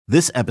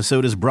This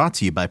episode is brought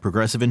to you by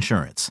Progressive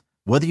Insurance.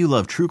 Whether you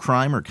love true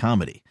crime or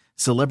comedy,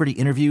 celebrity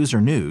interviews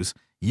or news,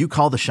 you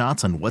call the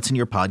shots on what's in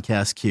your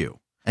podcast queue.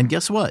 And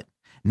guess what?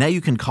 Now you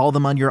can call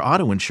them on your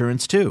auto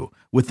insurance too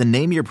with the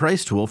Name Your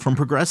Price tool from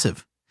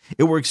Progressive.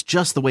 It works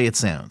just the way it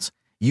sounds.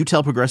 You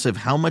tell Progressive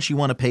how much you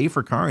want to pay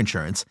for car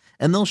insurance,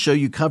 and they'll show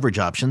you coverage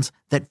options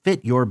that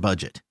fit your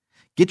budget.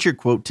 Get your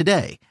quote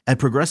today at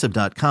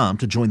Progressive.com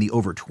to join the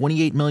over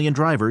 28 million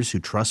drivers who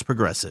trust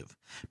Progressive.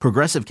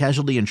 Progressive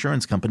Casualty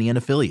Insurance Company and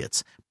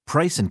Affiliates.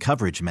 Price and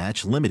coverage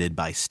match limited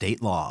by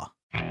state law.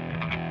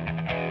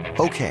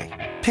 Okay,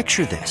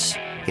 picture this.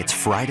 It's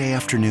Friday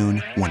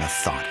afternoon when a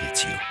thought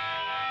hits you.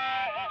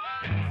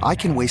 I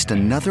can waste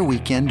another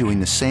weekend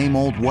doing the same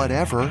old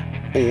whatever,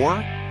 or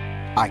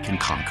I can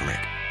conquer it.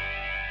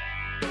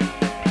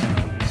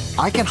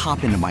 I can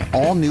hop into my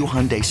all-new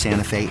Hyundai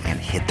Santa Fe and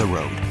hit the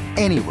road.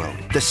 Any road.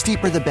 The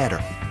steeper, the better.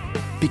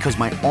 Because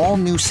my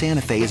all-new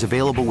Santa Fe is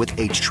available with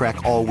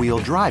H-Track all-wheel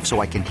drive,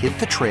 so I can hit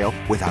the trail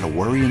without a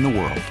worry in the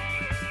world.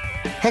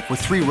 Heck, with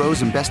 3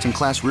 rows and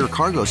best-in-class rear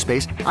cargo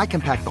space, I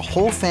can pack the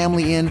whole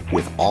family in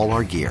with all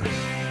our gear.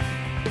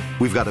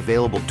 We've got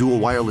available dual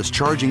wireless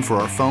charging for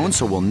our phones,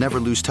 so we'll never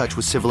lose touch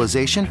with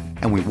civilization,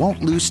 and we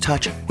won't lose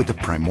touch with the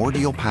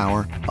primordial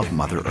power of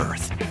Mother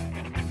Earth.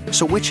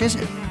 So which is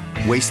it?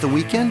 Waste the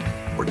weekend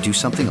or do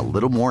something a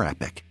little more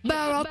epic?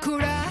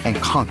 And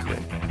conquer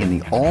it in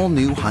the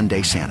all-new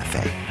Hyundai Santa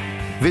Fe.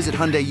 Visit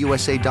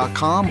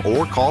HyundaiUSA.com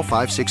or call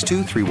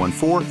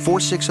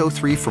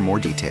 562-314-4603 for more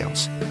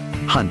details.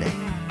 Hyundai,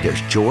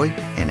 there's joy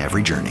in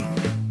every journey.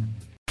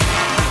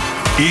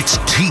 It's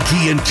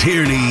Tiki and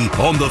Tierney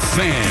on the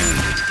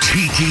Fan.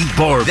 Tiki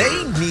Barber.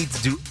 They need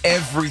to do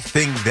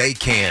everything they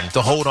can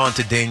to hold on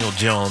to Daniel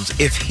Jones.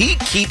 If he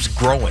keeps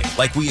growing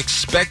like we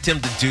expect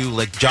him to do,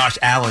 like Josh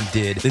Allen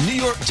did, the New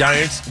York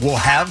Giants will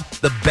have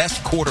the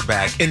best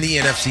quarterback in the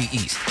NFC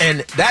East. And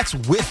that's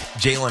with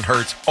Jalen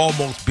Hurts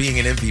almost being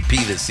an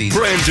MVP this season.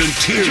 Brandon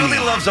Tierney. Julie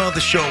loves on the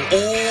show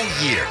all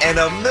year. And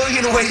a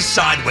million ways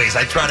sideways,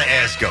 I try to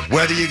ask him,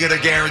 whether you're going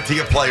to guarantee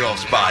a playoff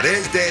spot.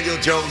 Is Daniel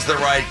Jones the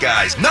right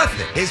guy?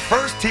 Nothing. His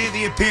first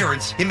TV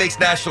appearance, he makes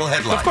national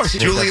headlines. Of course he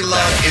Julie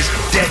Love is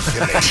dead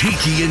to me.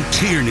 Tiki and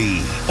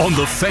Tierney on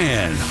the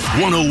Fan.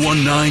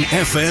 101.9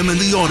 FM and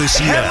the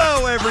Odyssey app.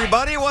 Hello,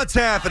 everybody. What's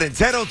happening?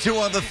 10:02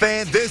 on the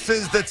Fan. This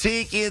is the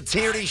Tiki and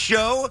Tierney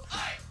Show.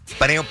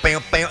 Hey,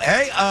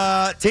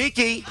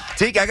 Tiki,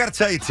 I got to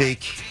tell you,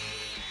 Tiki.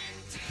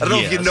 I don't know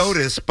if you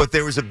noticed, but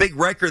there was a big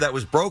record that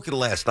was broken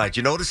last night.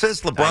 You notice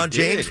this? LeBron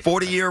James,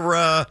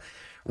 40-year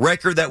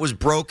record that was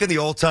broken, the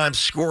all-time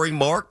scoring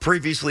mark,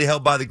 previously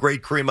held by the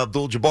great Kareem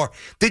Abdul-Jabbar.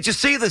 Did you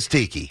see this,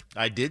 Tiki?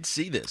 I did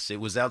see this. It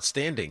was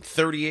outstanding.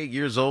 38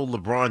 years old,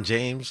 LeBron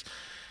James.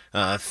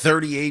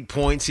 38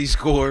 points he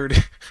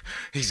scored.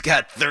 He's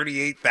got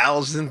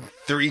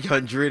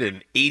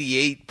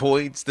 38,388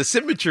 points. The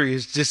symmetry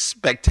is just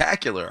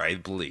spectacular, I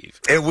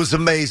believe. It was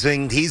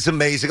amazing. He's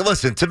amazing.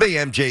 Listen, to me,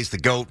 MJ's the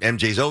GOAT.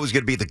 MJ's always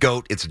going to be the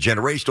GOAT. It's a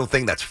generational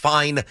thing. That's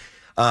fine.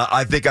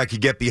 I think I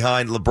could get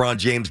behind LeBron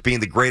James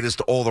being the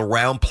greatest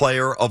all-around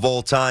player of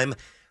all time.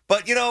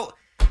 But, you know,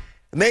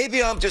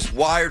 maybe I'm just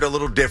wired a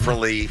little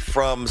differently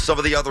from some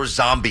of the other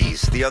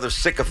zombies, the other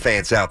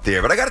sycophants out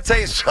there. But I got to tell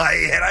you,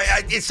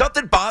 it's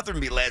something bothered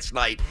me last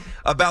night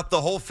about the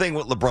whole thing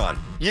with LeBron.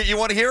 You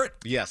want to hear it?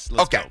 Yes,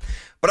 let's go.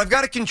 But I've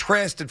got to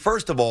contrast it,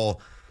 first of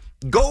all.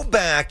 Go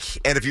back,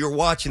 and if you're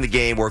watching the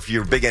game or if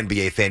you're a big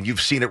NBA fan,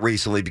 you've seen it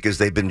recently because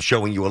they've been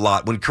showing you a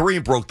lot. When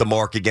Kareem broke the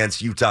mark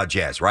against Utah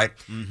Jazz, right?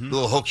 Mm-hmm.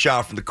 Little hook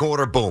shot from the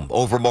corner, boom,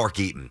 over Mark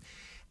Eaton.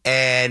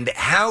 And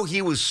how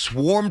he was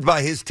swarmed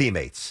by his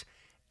teammates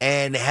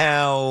and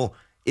how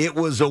it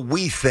was a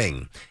we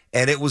thing.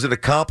 And it was an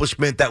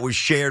accomplishment that was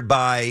shared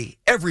by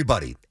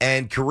everybody.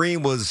 And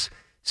Kareem was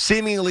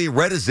seemingly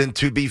reticent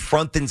to be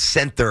front and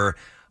center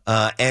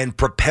and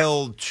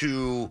propelled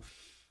to,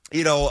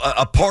 you know,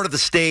 a part of the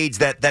stage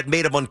that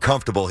made him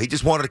uncomfortable. He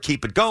just wanted to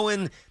keep it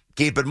going,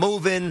 keep it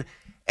moving,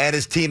 and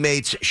his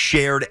teammates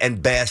shared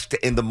and basked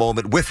in the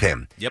moment with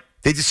him. Yep.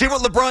 Did you see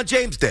what LeBron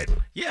James did?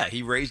 Yeah,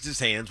 he raised his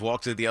hands,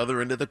 walked to the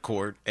other end of the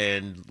court,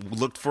 and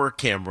looked for a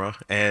camera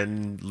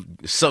and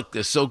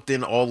soaked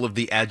in all of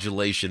the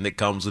adulation that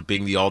comes with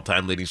being the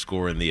all-time leading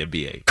scorer in the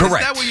NBA.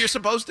 Correct. Is that what you're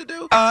supposed to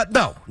do?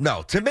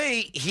 No. To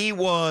me, he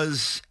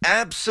was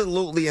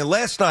absolutely, and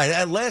last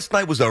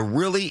night was a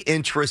really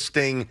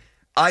interesting,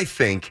 I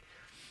think,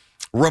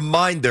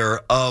 reminder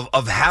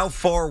of how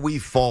far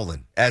we've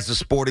fallen as a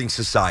sporting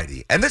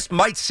society. And this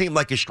might seem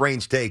like a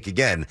strange take,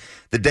 again,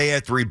 the day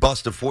after he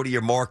busted a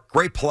 40-year mark,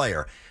 great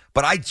player.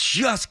 But I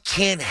just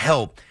can't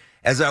help,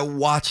 as I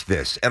watch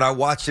this, and I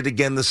watched it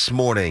again this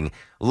morning,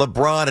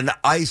 LeBron, an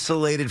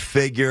isolated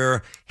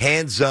figure,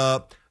 hands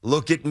up,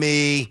 look at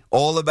me,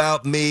 all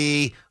about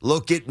me,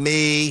 look at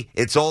me,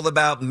 it's all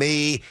about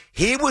me.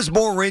 He was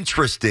more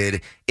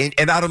interested in,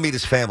 and I don't mean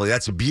his family,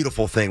 that's a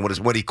beautiful thing,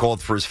 what he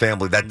called for his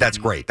family, that's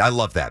great, I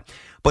love that.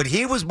 But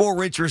he was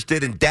more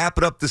interested in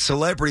dapping up the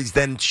celebrities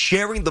than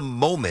sharing the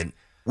moment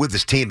with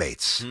his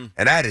teammates. And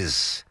that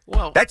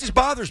just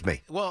bothers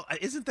me. Well,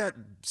 isn't that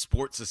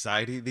sports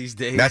society these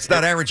days? That's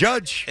not Aaron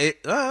Judge.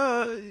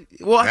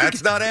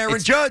 That's not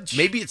Aaron Judge.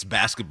 Maybe it's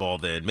basketball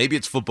then. Maybe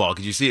it's football,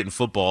 because you see it in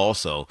football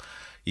also.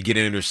 You get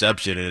an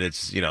interception, and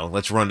it's,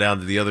 let's run down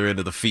to the other end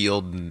of the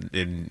field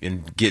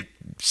and get,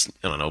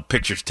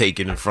 pictures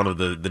taken in front of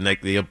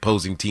the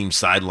opposing team's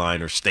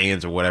sideline or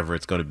stands or whatever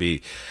it's going to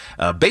be.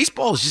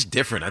 Baseball is just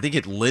different. I think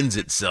it lends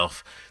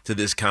itself to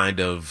this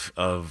kind of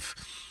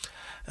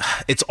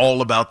it's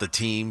all about the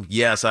team.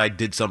 Yes, I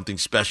did something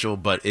special,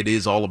 but it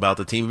is all about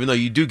the team, even though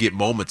you do get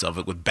moments of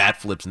it with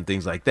bat flips and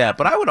things like that.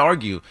 But I would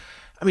argue,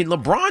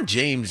 LeBron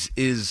James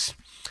he's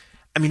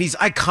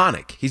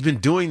iconic. He's been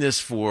doing this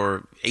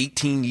for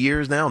 18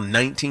 years now,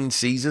 19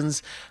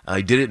 seasons.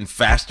 He did it in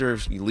faster,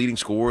 leading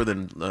scorer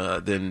than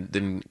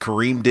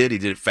Kareem did. He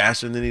did it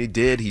faster than he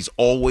did. He's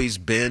always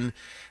been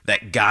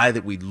that guy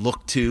that we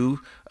look to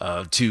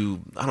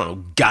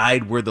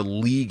guide where the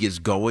league is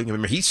going. I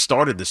remember he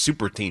started the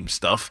super team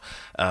stuff.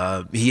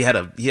 He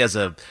has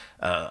a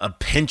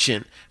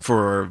penchant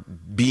for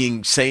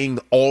saying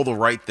all the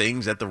right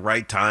things at the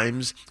right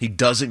times. He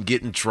doesn't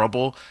get in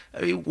trouble.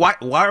 Why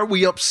are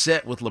we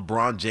upset with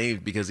LeBron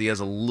James because he has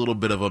a little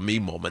bit of a me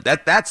moment?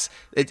 That's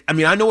it.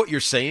 I know what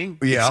you're saying.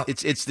 Yeah,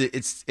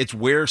 it's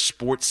where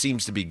sports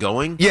seems to be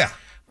going. Yeah.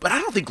 But I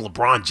don't think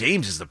LeBron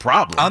James is the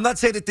problem. I'm not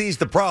saying that he's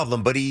the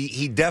problem, but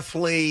he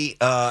definitely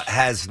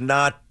has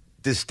not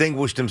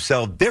distinguished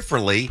himself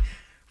differently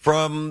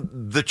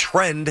from the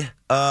trend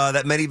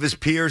that many of his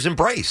peers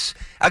embrace.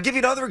 I'll give you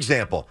another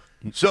example.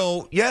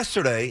 So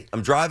yesterday,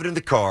 I'm driving in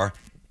the car,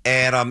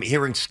 and I'm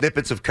hearing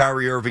snippets of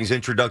Kyrie Irving's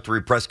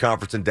introductory press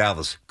conference in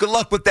Dallas. Good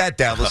luck with that,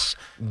 Dallas.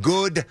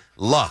 Good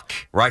luck,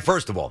 right?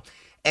 First of all.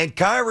 And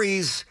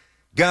Kyrie's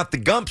got the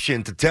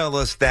gumption to tell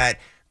us that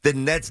the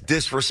Nets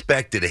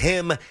disrespected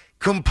him,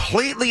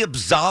 completely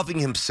absolving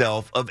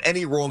himself of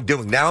any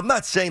wrongdoing. Now, I'm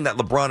not saying that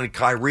LeBron and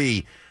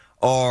Kyrie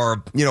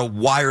are,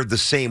 wired the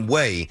same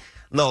way.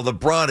 No,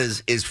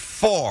 LeBron is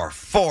far,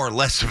 far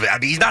less of it.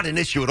 He's not an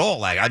issue at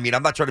all. I'm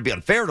not trying to be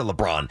unfair to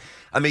LeBron.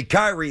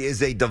 Kyrie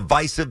is a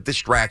divisive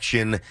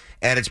distraction,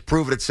 and it's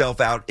proven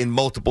itself out in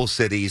multiple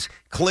cities.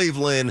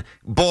 Cleveland,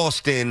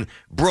 Boston,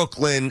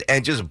 Brooklyn,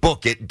 and just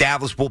book it.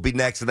 Dallas will be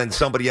next, and then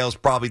somebody else,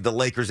 probably the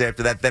Lakers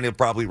after that. Then he'll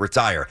probably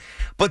retire.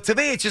 But to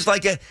me, it's just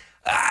like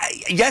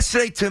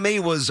yesterday to me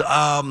was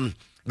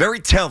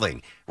very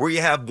telling, where you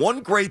have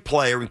one great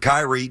player in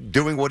Kyrie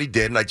doing what he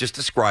did, and I just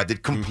described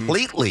it,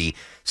 completely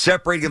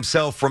separating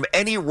himself from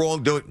any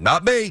wrongdoing.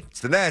 Not me, it's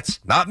the Nets.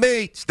 Not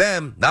me, it's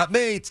them. Not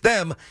me, it's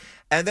them.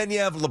 And then you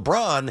have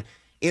LeBron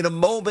in a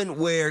moment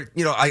where,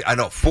 I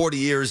know 40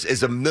 years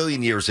is a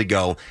million years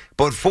ago,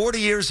 but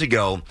 40 years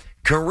ago,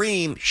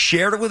 Kareem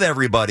shared it with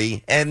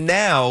everybody, and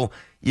now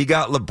you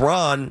got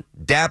LeBron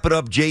dapping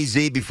up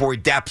Jay-Z before he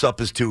daps up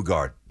his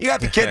two-guard. You got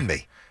to be kidding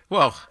me.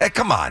 Well, hey,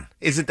 come on.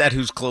 Isn't that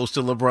who's close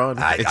to LeBron?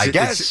 I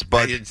guess,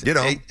 but.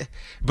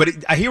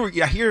 I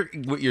hear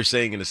what you're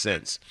saying in a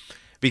sense,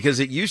 because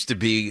it used to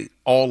be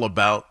all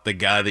about the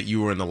guy that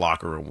you were in the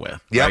locker room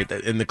with, right?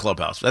 In the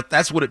clubhouse.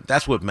 That's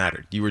what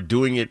mattered. You were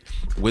doing it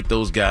with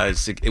those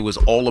guys. It was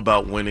all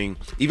about winning.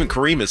 Even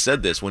Kareem has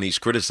said this when he's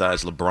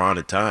criticized LeBron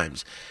at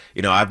times.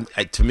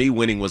 To me,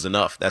 winning was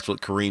enough. That's what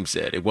Kareem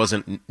said. It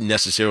wasn't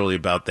necessarily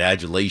about the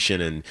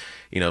adulation and,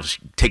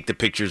 take the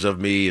pictures of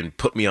me and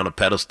put me on a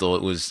pedestal.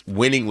 It was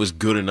winning was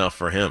good enough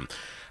for him.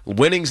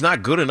 Winning's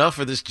not good enough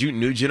for this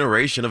new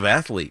generation of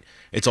athlete.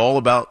 It's all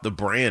about the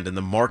brand and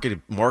the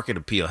market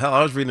appeal. Hell,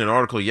 I was reading an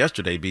article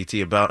yesterday, BT,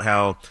 about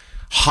how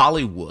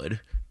Hollywood,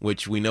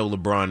 which we know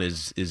LeBron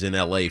is in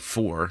L.A.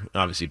 for,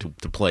 obviously to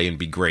play and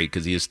be great,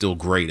 because he is still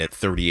great at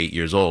 38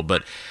 years old.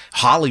 But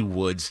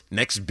Hollywood's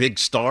next big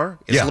star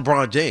is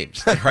LeBron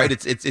James, right?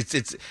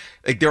 It's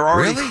like they're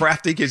already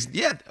crafting his.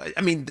 Yeah,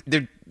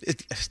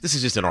 this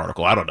is just an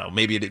article. I don't know.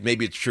 Maybe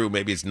it's true.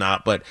 Maybe it's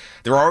not. But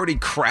they're already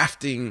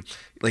crafting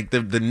like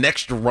the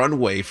next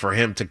runway for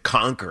him to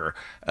conquer,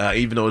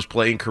 even though his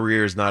playing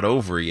career is not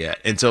over yet.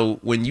 And so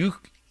when you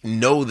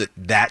know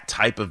that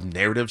type of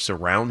narrative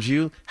surrounds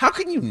you, how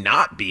can you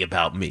not be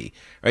about me,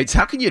 right? So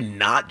how can you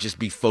not just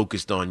be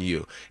focused on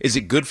you? Is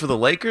it good for the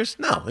Lakers?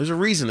 No, there's a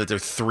reason that they're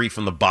 3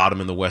 from the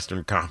bottom in the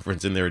Western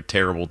Conference and they're a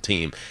terrible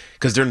team,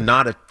 because they're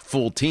not a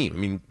full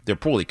team. They're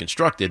poorly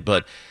constructed,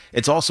 but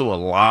it's also a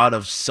lot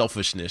of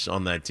selfishness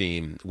on that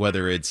team,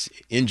 whether it's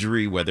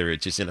injury, whether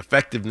it's just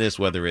ineffectiveness,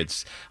 whether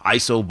it's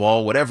ISO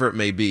ball, whatever it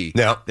may be.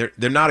 No.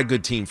 They're not a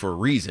good team for a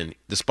reason,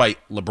 despite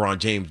LeBron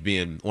James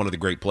being one of the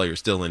great players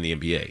still in the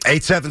NBA.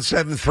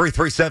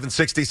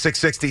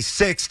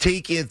 877-337-6666.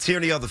 Tiki and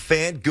Tierney on the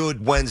Fan.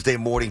 Good Wednesday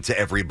morning to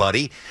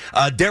everybody.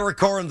 Derek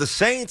Carr and the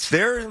Saints,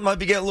 there might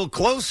be getting a little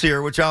close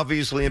here, which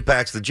obviously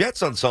impacts the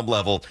Jets on some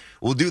level.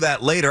 We'll do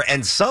that later.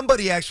 And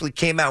somebody actually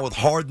came out with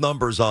hard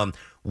numbers on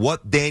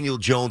what Daniel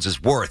Jones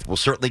is worth. We'll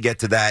certainly get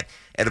to that.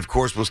 And, of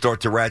course, we'll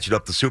start to ratchet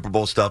up the Super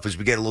Bowl stuff as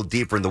we get a little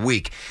deeper in the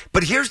week.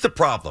 But here's the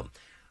problem.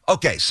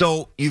 Okay,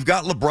 so you've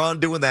got LeBron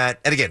doing that.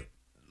 And, again,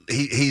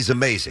 he's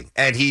amazing.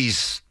 And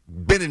he's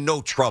been in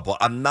no trouble.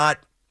 I'm not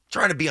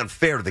trying to be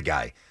unfair to the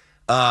guy.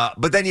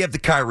 But then you have the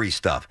Kyrie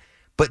stuff.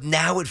 But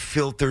now it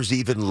filters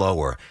even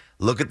lower.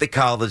 Look at the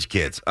college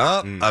kids.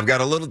 I've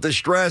got a little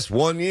distress.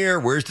 1 year.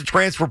 Where's the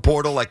transfer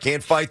portal? I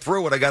can't fight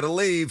through it. I got to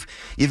leave.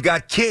 You've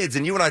got kids,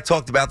 and you and I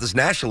talked about this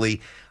nationally,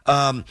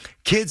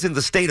 kids in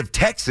the state of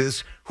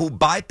Texas who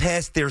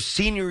bypassed their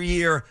senior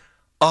year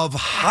of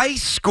high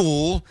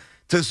school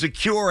to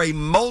secure a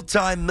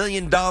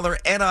multi-million-dollar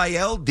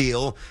NIL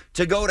deal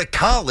to go to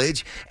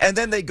college, and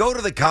then they go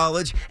to the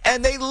college,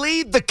 and they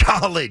leave the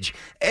college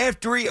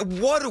after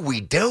what are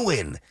we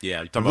doing? Yeah,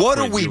 you're talking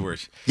about Quinn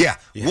Ewers.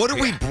 What are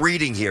we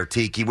breeding here,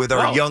 Tiki, with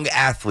our young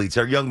athletes,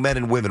 our young men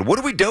and women? What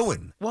are we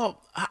doing? Well,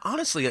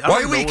 honestly,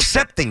 why are we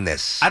accepting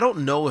this? I don't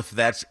know if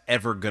that's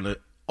ever going to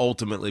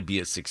ultimately be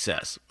a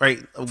success,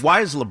 right?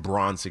 Why is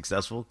LeBron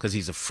successful? Because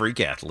he's a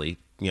freak athlete.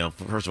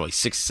 First of all, he's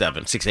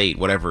 6'7", 6'8",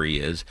 whatever he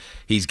is.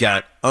 He's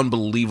got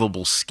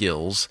unbelievable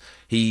skills.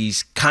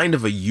 He's kind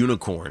of a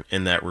unicorn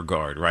in that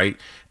regard, right?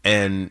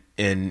 And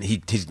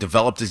he's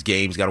developed his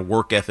game. He's got a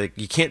work ethic.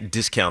 You can't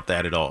discount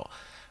that at all.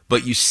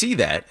 But you see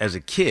that as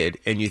a kid,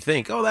 and you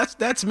think, oh,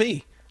 that's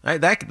me. Right?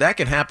 That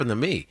can happen to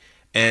me.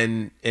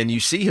 And you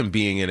see him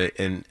being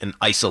an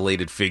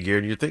isolated figure,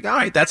 and you think, all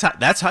right,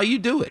 that's how you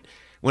do it.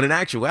 When in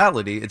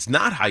actuality, it's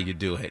not how you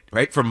do it,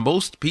 right? For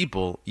most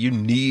people, you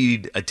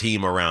need a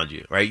team around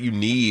you, right? You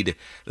need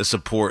the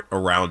support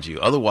around you.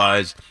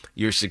 Otherwise,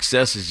 your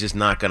success is just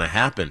not going to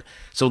happen.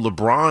 So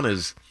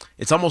LeBron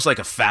it's almost like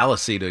a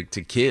fallacy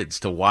to kids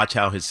to watch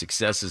how his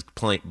success is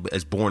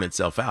born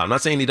itself out. I'm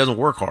not saying he doesn't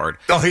work hard.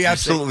 Oh, he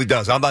absolutely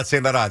does. I'm not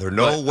saying that either.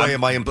 No way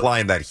am I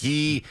implying that.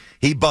 He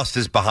busts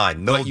his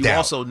behind, no doubt. But you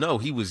also know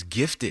he was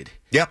gifted,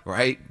 yep,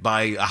 right,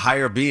 by a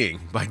higher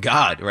being, by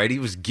God, right? He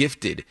was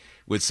gifted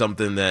with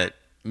something that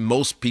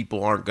most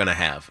people aren't going to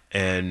have,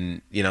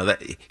 and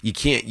that you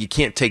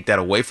can't take that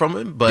away from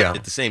him. But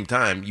at the same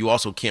time, you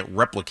also can't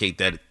replicate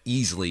that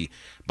easily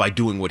by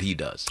doing what he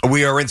does.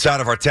 We are inside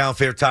of our Town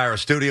Fair Tire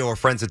studio. Our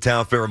friends at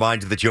Town Fair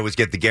remind you that you always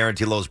get the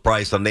guaranteed lowest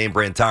price on name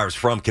brand tires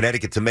from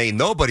Connecticut to Maine.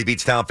 Nobody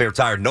beats Town Fair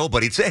Tire.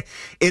 Nobody.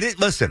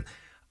 Listen,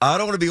 I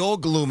don't want to be all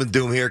gloom and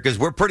doom here because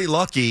we're pretty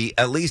lucky,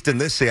 at least in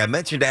this city. I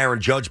mentioned Aaron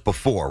Judge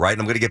before, right?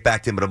 And I'm going to get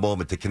back to him in a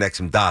moment to connect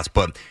some dots.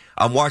 But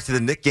I'm watching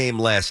the Knicks game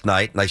last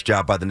night. Nice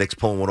job by the Knicks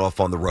pulling one off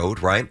on the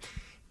road, right?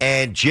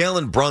 And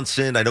Jalen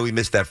Brunson, I know he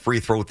missed that free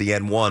throw at the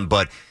N1,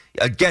 but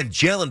again,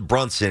 Jalen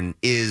Brunson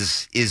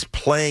is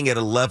playing at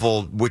a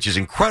level which is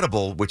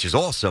incredible, which is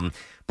awesome,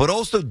 but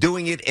also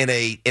doing it in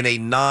a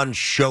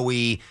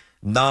non-showy,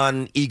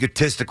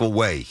 non-egotistical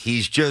way.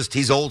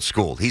 He's old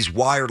school. He's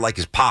wired like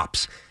his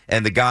pops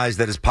and the guys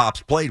that his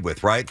pops played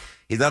with, right?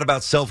 He's not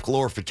about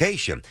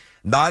self-glorification.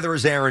 Neither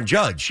is Aaron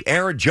Judge.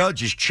 Aaron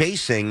Judge is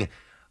chasing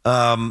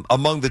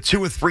among the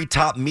 2 or 3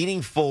 top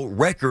meaningful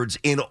records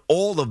in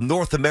all of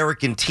North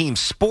American team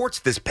sports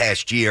this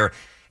past year.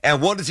 And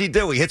what does he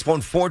do? He hits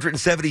one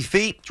 470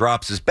 feet,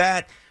 drops his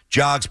bat,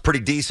 jogs pretty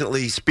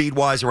decently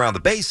speed-wise around the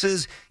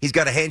bases. He's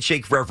got a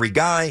handshake for every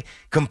guy.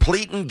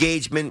 Complete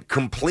engagement,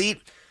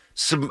 complete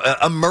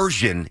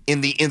immersion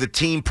in the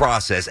team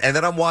process. And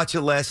then I'm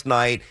watching last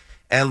night,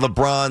 and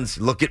LeBron's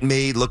look at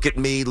me, look at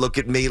me, look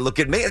at me, look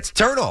at me. It's a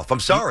turnoff.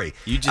 I'm sorry.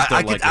 You just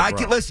don't like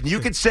LeBron. Listen, you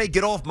could say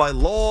get off my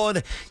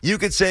lawn. You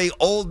could say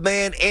old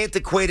man,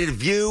 antiquated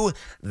view.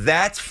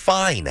 That's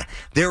fine.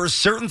 There are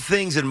certain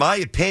things, in my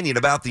opinion,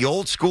 about the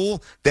old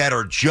school that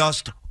are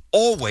just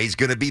always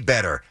going to be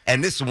better.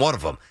 And this is one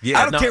of them. Yeah,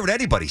 I don't care what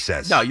anybody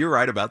says. No, you're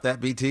right about that,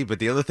 BT. But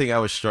the other thing I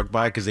was struck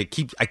by, because I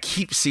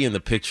keep seeing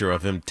the picture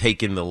of him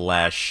taking the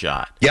last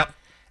shot. Yep.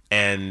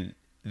 And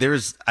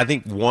there's, I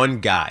think, one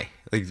guy,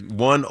 like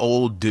one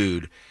old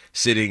dude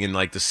sitting in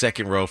like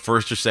the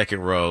first or second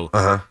row,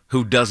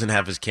 who doesn't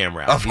have his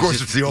camera out. Of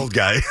course, it's the old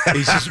guy.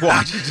 He's just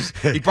watching.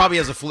 He probably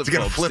has a flip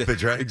phone. He's got a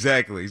flippage, right?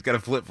 Exactly. He's got a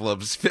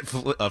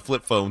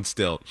flip phone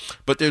still.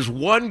 But there's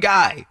one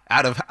guy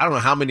out of, I don't know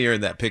how many are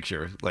in that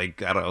picture.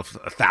 Like, I don't know,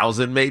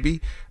 1,000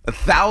 maybe?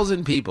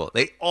 1,000 people.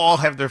 They all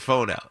have their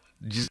phone out,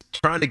 just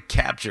trying to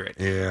capture it.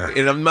 Yeah.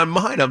 And in my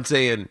mind, I'm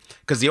saying,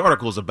 because the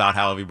article is about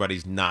how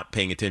everybody's not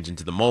paying attention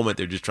to the moment.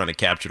 They're just trying to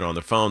capture it on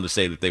their phone to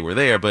say that they were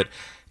there. But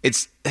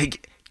it's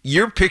like,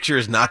 your picture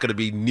is not going to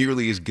be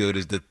nearly as good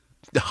as the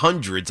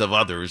hundreds of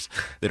others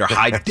that are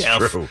high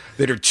def,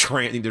 that are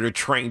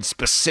trained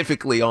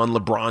specifically on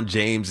LeBron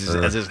James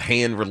as his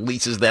hand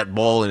releases that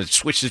ball and it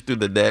switches through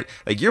the net.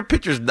 Like, your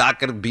picture's not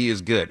going to be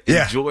as good.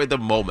 Yeah. Enjoy the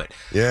moment.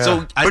 Yeah.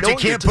 So but you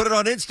can't put it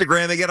on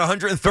Instagram and get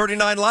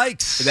 139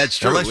 likes. That's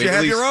true. Unless you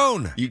have your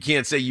own. You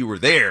can't say you were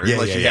there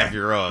unless you have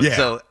your own.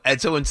 Yeah.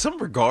 So in some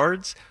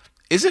regards,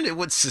 isn't it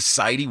what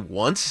society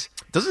wants?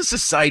 Doesn't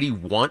society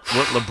want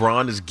what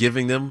LeBron is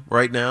giving them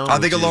right now? I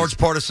think a large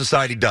part of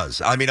society does.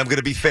 I mean, I'm going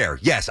to be fair.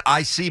 Yes,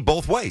 I see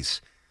both ways.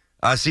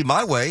 I see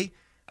my way.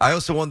 I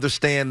also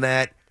understand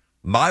that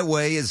my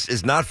way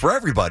is not for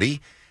everybody.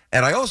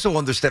 And I also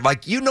understand,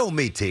 like, you know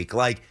me, Teak,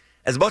 like,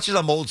 as much as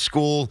I'm old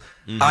school,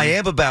 I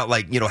am about,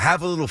 like,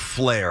 have a little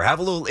flair, have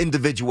a little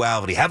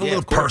individuality, have a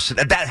little person,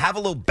 have a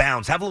little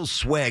bounce, have a little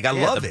swag. I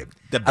love it.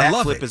 The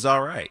backflip is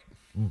all right.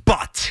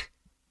 But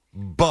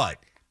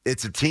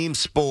it's a team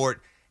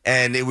sport.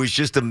 And it was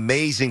just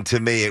amazing to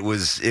me. It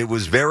was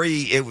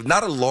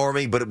not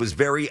alarming, but it was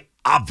very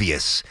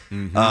obvious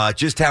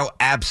just how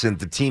absent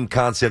the team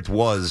concept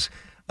was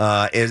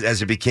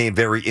as it became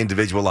very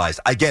individualized.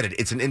 I get it.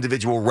 It's an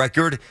individual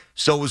record.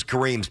 So was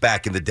Kareem's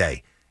back in the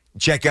day.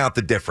 Check out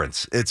the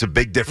difference. It's a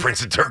big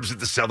difference in terms of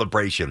the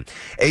celebration.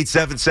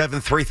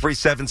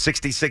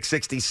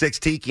 877-337-6666.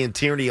 Tiki and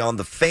Tierney on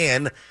the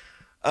Fan.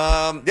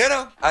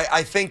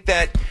 I think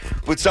that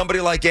with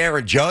somebody like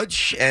Aaron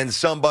Judge and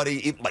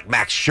somebody like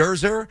Max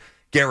Scherzer,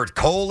 Garrett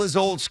Cole is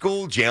old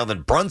school,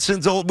 Jalen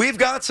Brunson's old. We've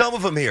got some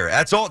of them here.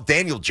 That's all.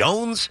 Daniel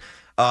Jones,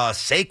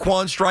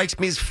 Saquon strikes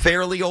me as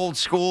fairly old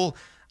school.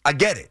 I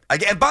get it.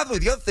 And by the way,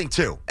 the other thing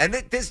too, and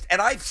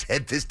I've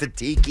said this to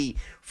Tiki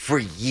for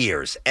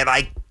years, and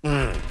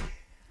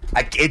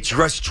it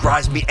just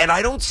drives me, and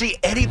I don't see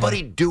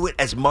anybody do it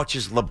as much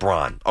as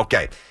LeBron.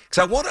 Okay,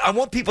 because I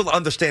want people to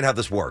understand how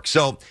this works.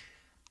 So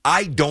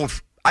I don't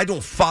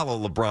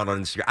follow LeBron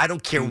on Instagram. I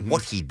don't care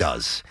what he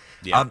does.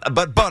 Yeah.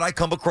 But I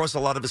come across a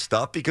lot of his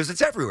stuff because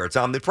it's everywhere. It's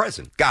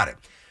omnipresent. Got it.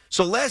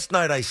 So last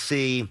night I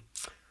see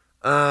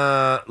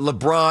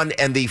LeBron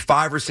and the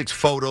 5 or 6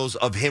 photos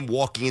of him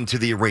walking into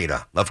the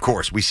arena. Of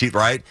course, we see it,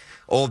 right?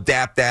 All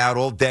dapped out,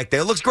 all decked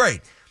out. It looks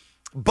great.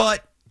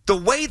 But the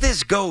way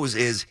this goes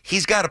is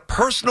he's got a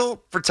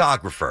personal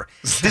photographer.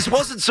 This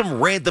wasn't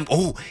some random,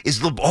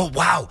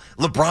 wow,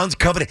 LeBron's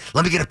coming in.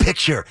 Let me get a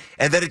picture.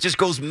 And then it just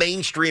goes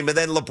mainstream, and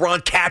then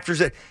LeBron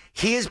captures it.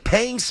 He is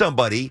paying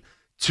somebody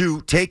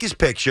to take his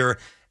picture,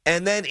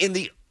 and then in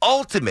the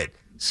ultimate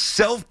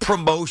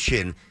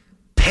self-promotion,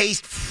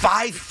 paste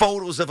 5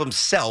 photos of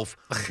himself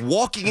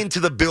walking into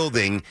the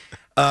building.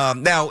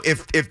 Now,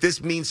 if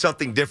this means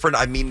something different,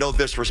 I mean no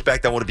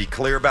disrespect. I want to be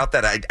clear about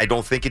that. I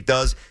don't think it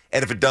does.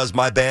 And if it does,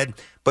 my bad.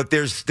 But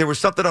there was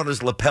something on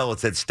his lapel that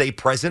said, stay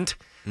present.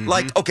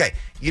 Like, okay,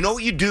 you know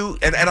what you do?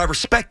 And I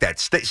respect that.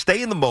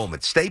 Stay in the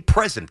moment. Stay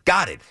present.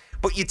 Got it.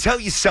 But you tell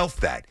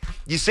yourself that.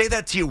 You say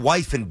that to your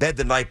wife in bed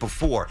the night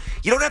before.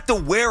 You don't have to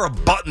wear a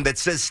button that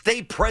says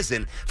stay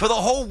present for the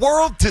whole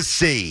world to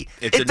see.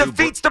 It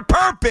defeats the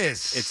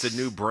purpose. It's a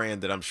new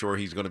brand that I'm sure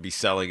he's going to be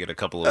selling in a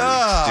couple of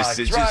weeks.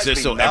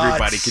 Just so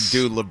everybody can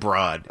do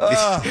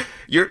LeBron.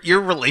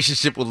 Your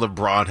relationship with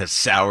LeBron has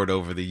soured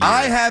over the years.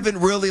 I haven't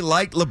really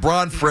liked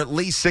LeBron for at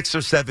least 6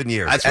 or 7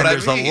 years.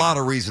 There's a lot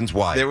of reasons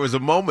why. There was a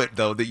moment,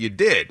 though, that you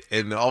did,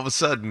 and all of a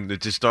sudden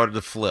it just started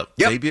to flip.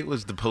 Yep. Maybe it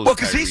was the post. Well,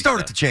 because he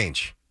started to change.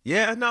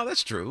 Yeah, no,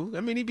 that's true.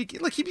 I mean,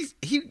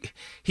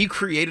 he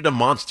created a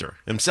monster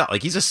himself.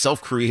 Like, he's a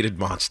self-created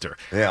monster.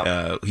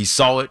 Yeah. He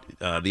saw it,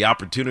 the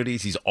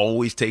opportunities. He's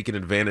always taken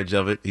advantage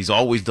of it. He's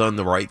always done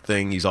the right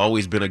thing. He's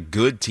always been a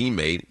good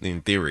teammate in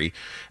theory.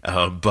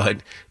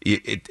 But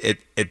at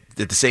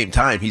the same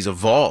time, he's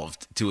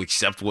evolved to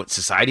accept what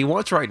society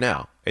wants right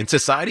now. And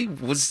society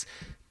was.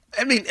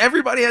 I mean,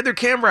 everybody had their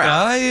camera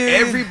out.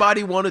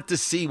 Everybody wanted to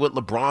see what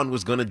LeBron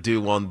was going to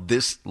do on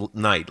this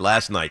night,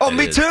 last night. Oh,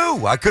 me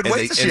too. I couldn't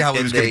wait to see how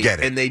he was going to get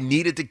it. And they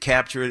needed to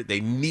capture it. They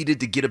needed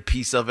to get a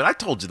piece of it. I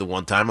told you the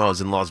one time I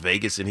was in Las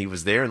Vegas and he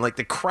was there, and like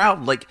the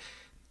crowd, like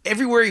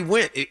everywhere he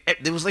went,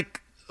 it was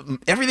like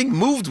everything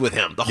moved with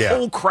him. The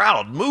whole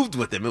crowd moved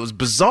with him. It was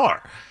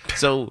bizarre.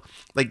 So,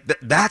 like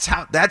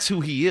that's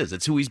who he is.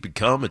 It's who he's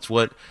become. It's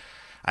what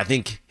I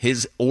think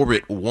his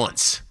orbit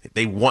wants.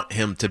 They want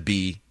him to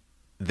be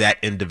that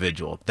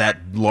individual, that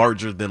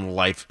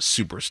larger-than-life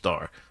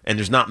superstar. And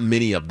there's not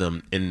many of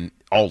them in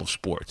all of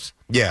sports.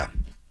 Yeah.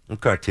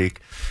 Okay,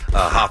 Teak.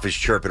 Hoff is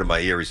chirping in my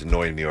ear. He's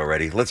annoying me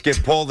already. Let's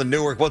get Paul in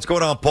Newark. What's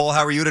going on, Paul?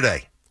 How are you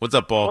today? What's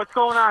up, Paul? What's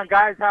going on,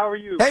 guys? How are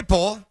you? Hey,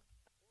 Paul.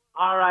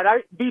 All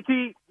right.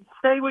 BT,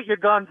 stay with your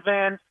guns,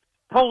 man.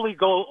 Totally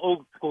go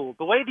old school.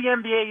 The way the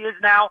NBA is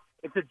now,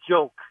 it's a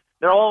joke.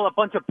 They're all a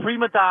bunch of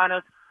prima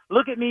donnas.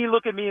 Look at me.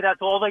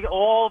 That's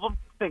all of them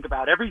think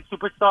about. Every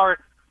superstar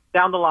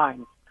down the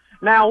line.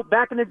 Now,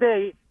 back in the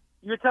day,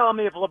 you're telling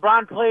me if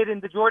LeBron played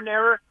in the Jordan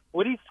era,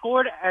 would he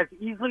scored as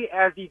easily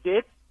as he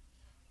did?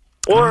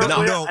 Or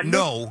no.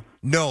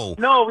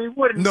 No, he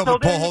wouldn't. No,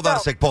 but Paul, hold on a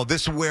sec. Paul,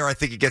 this is where I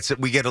think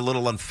we get a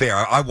little unfair.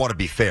 I want to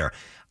be fair.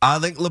 I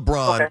think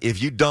LeBron,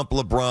 if you dump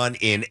LeBron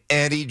in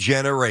any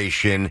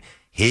generation,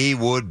 he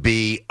would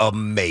be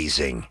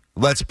amazing.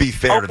 Let's be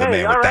fair to the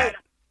man with that.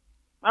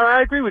 All right,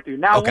 I agree with you.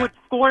 Now, would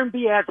scoring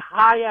be as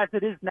high as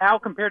it is now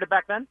compared to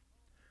back then?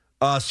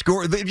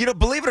 Score,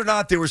 believe it or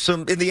not, there was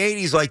some in the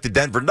 80s, like the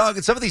Denver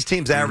Nuggets. Some of these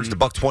teams averaged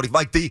 $120.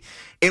 Like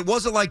it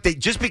wasn't like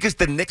just because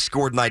the Knicks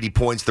scored 90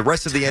 points, the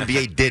rest of the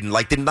NBA didn't.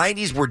 Like the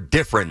 90s were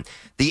different.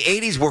 The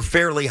 80s were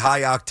fairly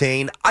high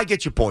octane. I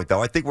get your point,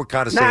 though. I think we're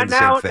kind of saying the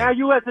same thing. Now,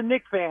 you as a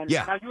Knicks fan,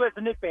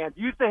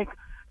 do you think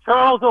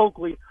Charles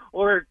Oakley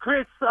or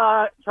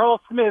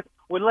Charles Smith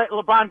would let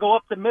LeBron go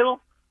up the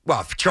middle?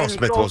 Well, Charles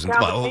Smith wasn't.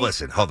 Well,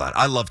 listen, hold on.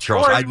 I love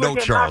Charles. I know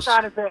Charles.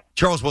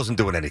 Charles wasn't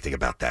doing anything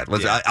about that.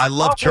 I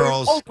love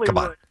Charles. Oakley Come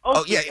on.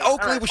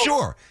 Oakley was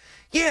sure.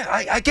 Yeah,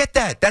 I get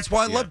that. That's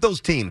why I love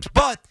those teams.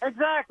 But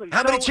exactly.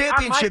 How many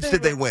championships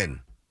did they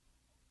win?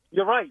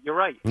 You're right.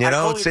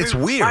 It's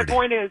weird. My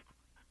point is,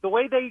 the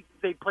way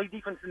they play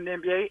defense in the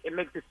NBA, it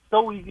makes it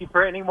so easy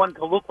for anyone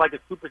to look like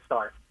a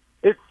superstar.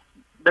 It's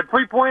the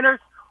three-pointers.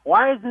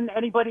 Why isn't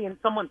anybody in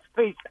someone's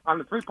face on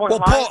the three-point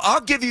line? Well, Paul,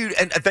 I'll give you,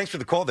 and thanks for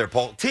the call there,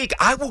 Paul. Teague,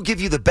 I will give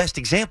you the best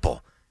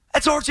example.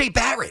 That's R.J.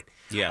 Barrett.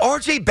 Yeah.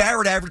 R.J.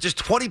 Barrett averages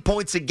 20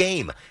 points a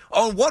game.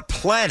 On what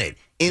planet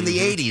in the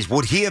 80s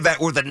would he have,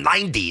 or the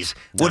 90s,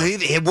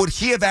 would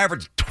he have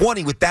averaged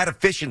 20 with that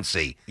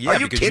efficiency? Yeah, are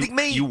you kidding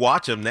me? You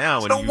watch him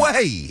now. There's no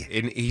way.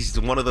 And he's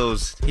one of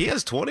those, he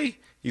has 20?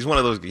 He's one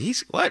of those,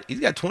 he's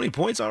got 20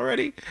 points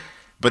already?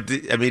 But,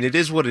 it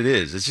is what it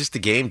is. It's just the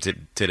game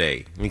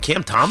today.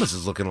 Cam Thomas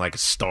is looking like a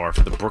star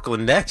for the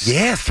Brooklyn Nets.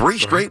 Yeah, 3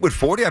 straight with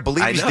 40. I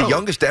believe he's the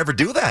youngest to ever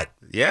do that.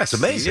 Yes.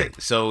 It's amazing. Yeah.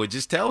 So it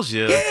just tells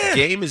you the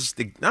game is,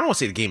 I don't want to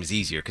say the game is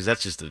easier because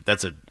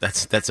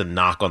that's a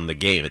knock on the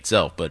game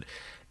itself. But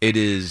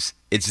it's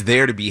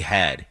there to be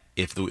had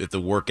if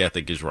the work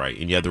ethic is right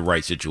and you have the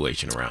right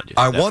situation around you.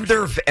 I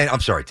wonder if, and I'm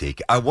sorry,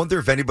 Teak, I wonder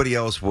if anybody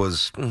else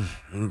was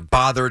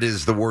bothered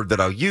is the word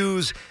that I'll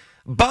use,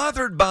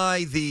 bothered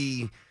by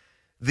the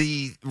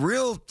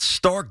real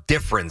stark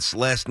difference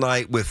last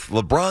night with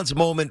LeBron's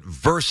moment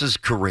versus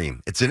Kareem.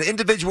 It's an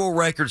individual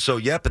record, so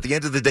yep, at the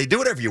end of the day, do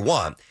whatever you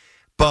want,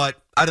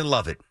 but I didn't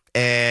love it,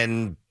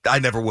 and I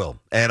never will.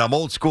 And I'm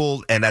old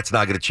school, and that's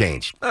not going to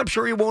change. I'm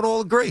sure you won't all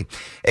agree.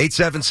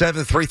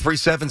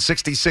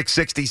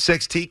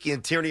 877-337-6666. Tiki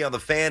and Tierney on the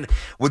Fan.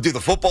 We'll do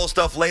the football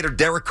stuff later.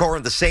 Derek Carr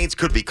and the Saints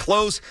could be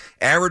close.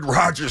 Aaron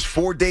Rodgers,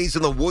 4 days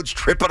in the woods,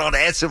 tripping on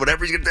acid,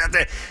 whatever he's going to do out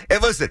there. And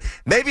listen,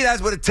 maybe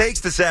that's what it takes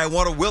to say I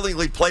want to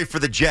willingly play for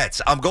the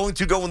Jets. I'm going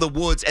to go in the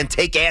woods and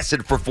take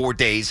acid for 4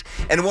 days.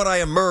 And when I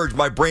emerge,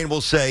 my brain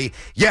will say,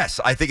 yes,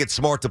 I think it's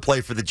smart to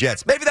play for the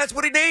Jets. Maybe that's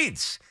what he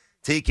needs.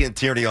 Tiki and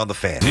Tierney on the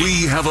Fan.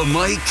 We have a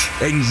mic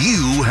and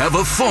you have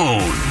a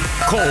phone.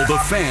 Call the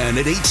Fan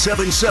at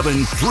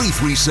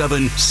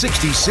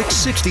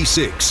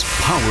 877-337-6666.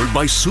 Powered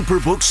by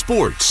Superbook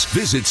Sports.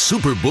 Visit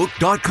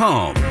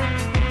superbook.com.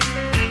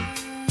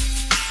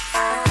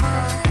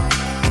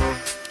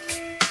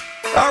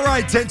 All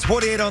right,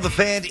 10:28 on the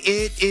Fan.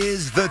 It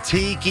is the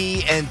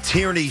Tiki and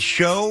Tierney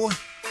Show.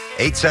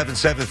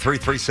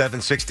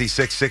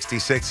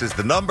 877-337-6666 is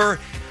the number.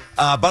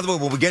 By the way,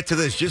 when we get to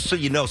this, just so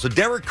you know, so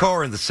Derek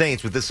Carr and the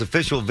Saints with this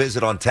official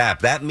visit on tap,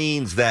 that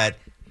means that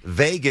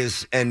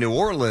Vegas and New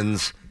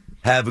Orleans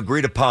have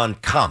agreed upon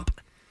comp.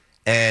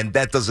 And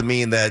that doesn't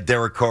mean that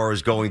Derek Carr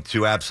is going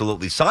to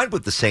absolutely sign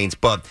with the Saints,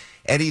 but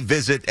any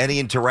visit, any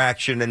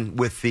interaction and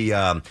with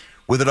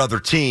with another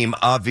team,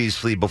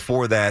 obviously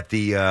before that,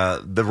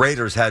 the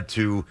Raiders had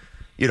to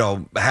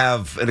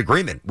have an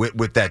agreement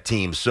with that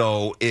team.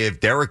 So if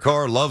Derek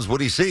Carr loves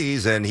what he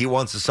sees and he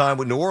wants to sign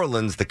with New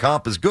Orleans, the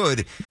comp is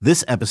good.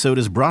 This episode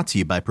is brought to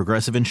you by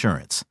Progressive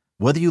Insurance.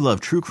 Whether you love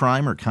true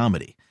crime or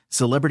comedy,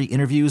 celebrity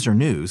interviews or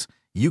news,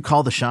 you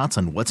call the shots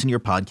on what's in your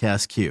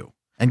podcast queue.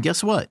 And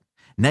guess what?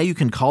 Now you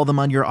can call them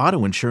on your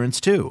auto insurance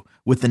too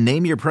with the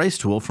Name Your Price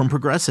tool from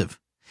Progressive.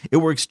 It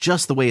works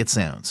just the way it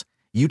sounds.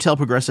 You tell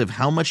Progressive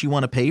how much you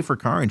want to pay for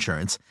car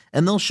insurance,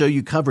 and they'll show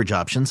you coverage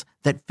options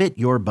that fit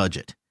your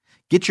budget.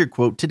 Get your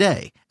quote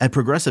today at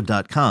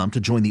Progressive.com to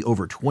join the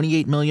over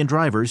 28 million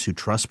drivers who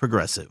trust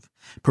Progressive.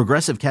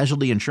 Progressive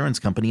Casualty Insurance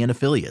Company and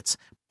Affiliates.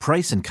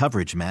 Price and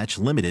coverage match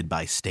limited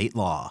by state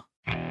law.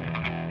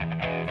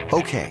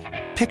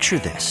 Okay, picture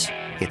this.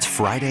 It's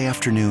Friday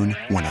afternoon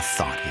when a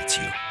thought hits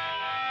you.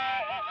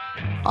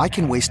 I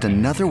can waste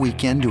another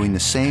weekend doing the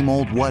same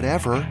old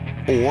whatever,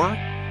 or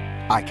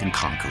I can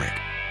conquer it.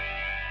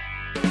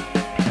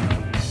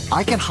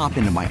 I can hop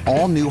into my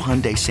all-new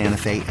Hyundai Santa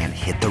Fe and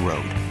hit the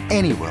road.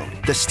 Any road.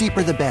 The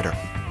steeper, the better.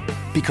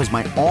 Because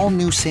my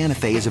all-new Santa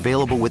Fe is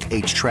available with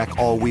H-Track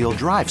all-wheel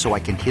drive, so I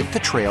can hit the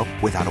trail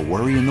without a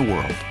worry in the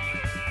world.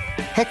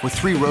 Heck, with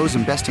 3 rows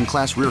and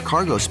best-in-class rear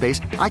cargo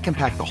space, I can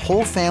pack the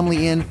whole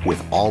family in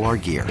with all our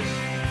gear.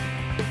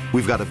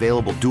 We've got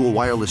available dual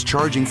wireless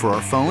charging for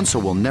our phones, so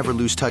we'll never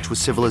lose touch with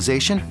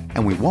civilization,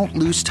 and we won't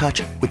lose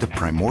touch with the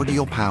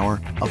primordial power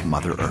of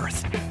Mother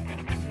Earth.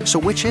 So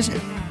which is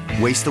it?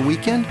 Waste the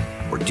weekend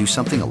or do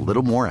something a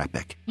little more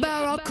epic?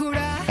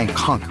 And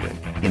conquer it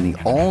in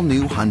the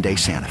all-new Hyundai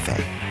Santa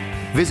Fe.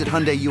 Visit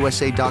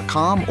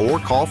HyundaiUSA.com or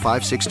call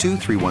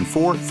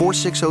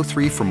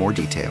 562-314-4603 for more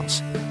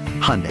details.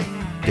 Hyundai,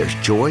 there's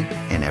joy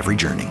in every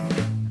journey.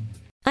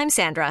 I'm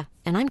Sandra,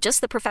 and I'm just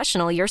the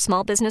professional your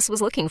small business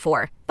was looking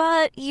for.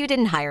 But you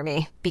didn't hire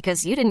me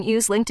because you didn't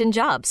use LinkedIn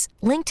Jobs.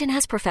 LinkedIn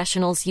has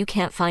professionals you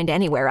can't find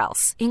anywhere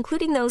else,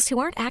 including those who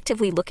aren't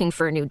actively looking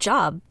for a new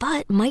job,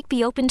 but might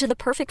be open to the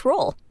perfect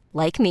role,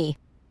 like me.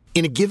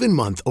 In a given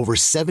month, over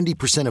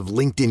 70% of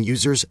LinkedIn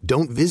users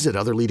don't visit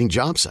other leading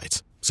job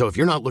sites. So if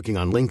you're not looking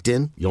on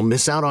LinkedIn, you'll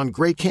miss out on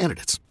great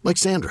candidates like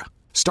Sandra.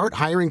 Start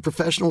hiring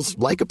professionals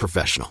like a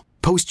professional.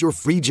 Post your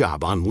free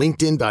job on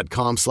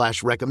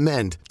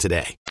linkedin.com/recommend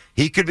today.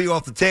 He could be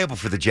off the table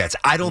for the Jets.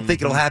 I don't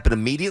think it'll happen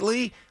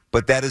immediately,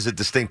 but that is a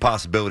distinct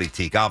possibility,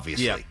 Teak,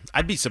 obviously. Yeah,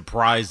 I'd be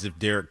surprised if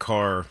Derek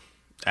Carr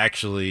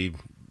actually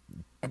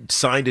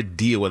signed a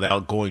deal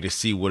without going to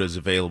see what is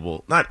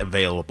available, not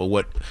available,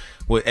 but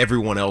what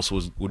everyone else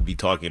would be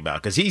talking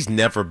about, because he's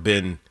never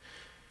been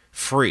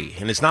free.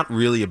 And it's not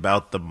really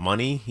about the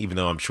money, even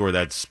though I'm sure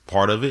that's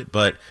part of it,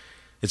 but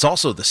it's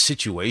also the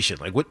situation.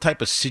 Like, what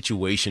type of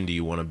situation do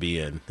you want to be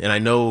in? And I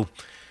know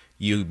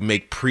you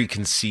make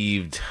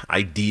preconceived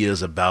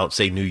ideas about,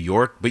 say, New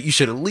York, but you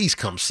should at least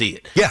come see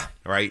it. Yeah.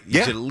 Right? You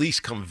should at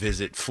least come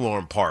visit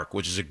Florham Park,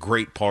 which is a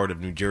great part of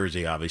New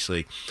Jersey,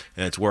 obviously,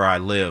 and it's where I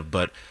live.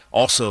 But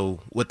also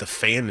what the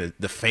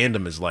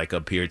fandom is like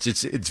up here.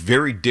 It's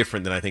very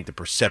different than I think the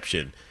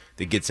perception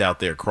that gets out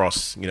there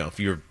across, if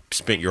you're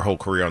spent your whole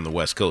career on the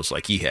West Coast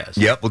like he has.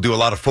 Yep, we'll do a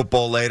lot of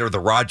football later, the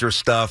Rodgers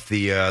stuff,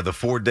 the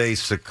 4-day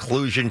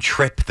seclusion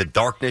trip, the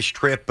darkness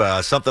trip,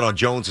 something on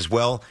Jones as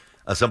well.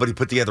 Somebody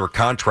put together a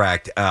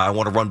contract. I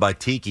want to run by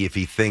Tiki if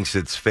he thinks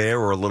it's fair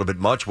or a little bit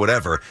much,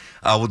 whatever.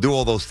 We'll do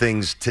all those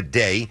things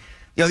today.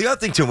 The other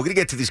thing, too, we're going to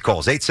get to these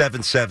calls,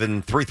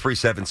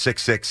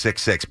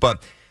 877-337-6666.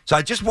 But so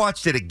I just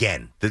watched it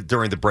again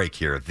during the break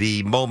here,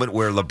 the moment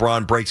where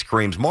LeBron breaks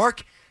Kareem's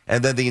mark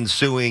and then the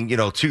ensuing,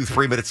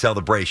 2-3-minute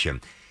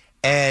celebration.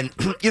 And,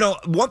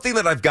 one thing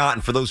that I've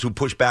gotten for those who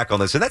push back on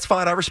this, and that's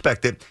fine, I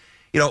respect it,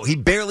 he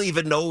barely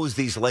even knows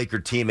these Laker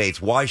teammates.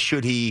 Why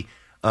should he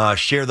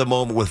share the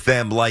moment with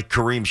them like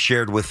Kareem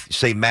shared with,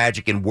 say,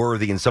 Magic and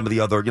Worthy and some of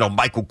the other,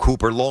 Michael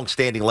Cooper,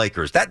 long-standing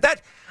Lakers.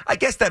 That I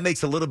guess that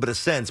makes a little bit of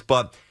sense,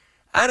 but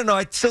I don't know.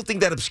 I still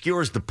think that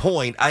obscures the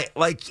point. I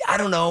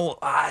don't know.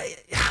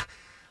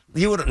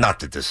 Not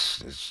that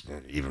this is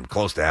even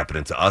close to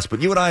happening to us,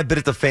 but you and I have been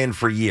at the Fan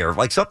for a year.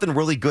 Like, something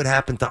really good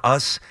happened to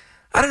us.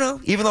 I don't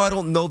know. Even though I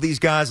don't know these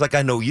guys like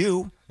I know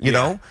you, you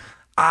know,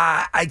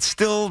 I'd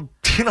still,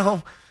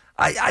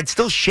 I'd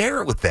still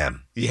share it with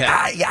them.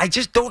 Yeah. I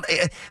just don't.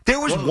 There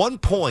was one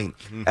point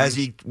as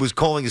he was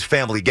calling his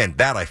family, again,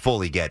 that I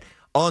fully get,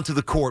 onto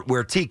the court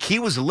where he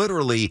was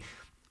literally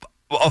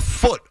a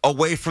foot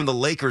away from the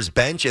Lakers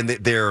bench and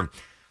their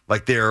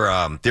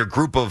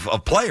group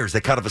of players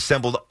that kind of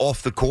assembled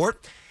off the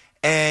court.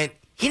 And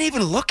he didn't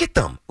even look at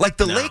them. Like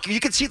Lakers, you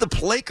could see the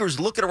Lakers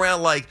looking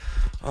around like,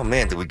 oh,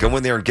 man, did we go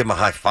in there and give him a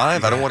high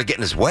five? Yeah. I don't want to get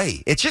in his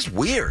way. It's just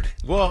weird.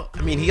 Well,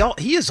 I mean,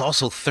 he is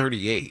also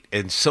 38,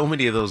 and so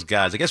many of those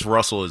guys, I guess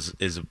Russell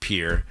is a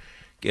peer,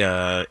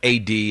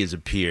 AD is a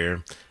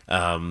peer,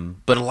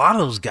 but a lot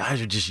of those guys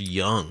are just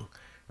young,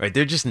 right?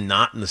 They're just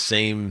not in the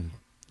same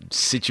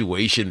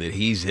situation that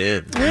he's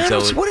in. Yeah,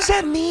 so what does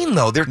that mean,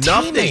 though? They're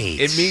nothing.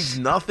 Teammates. It means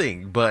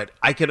nothing, but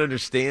I can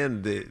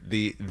understand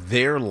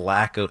their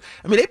lack of.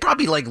 I mean, they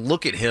probably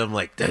look at him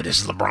like, dude,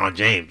 this is LeBron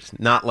James,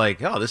 not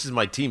like, oh, this is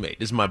my teammate,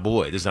 this is my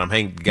boy, this is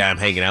the guy I'm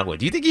hanging out with.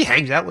 Do you think he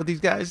hangs out with these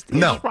guys?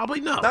 No,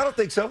 probably no. I don't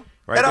think so.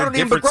 Right? And I don't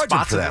even begrudge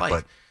him for that.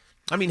 But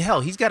I mean,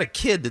 hell, he's got a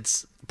kid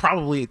that's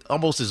probably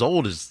almost as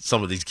old as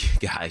some of these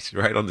guys,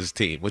 right, on this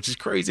team, which is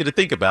crazy to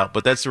think about,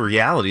 but that's the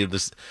reality of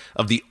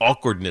the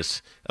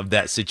awkwardness of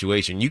that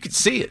situation. You could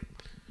see it.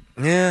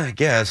 Yeah, I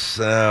guess.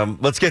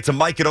 Let's get to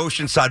Mike at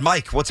Oceanside.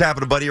 Mike, what's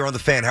happening, buddy? You're on the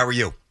Fan. How are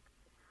you?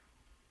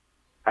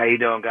 How you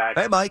doing, guys?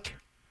 Hey, Mike.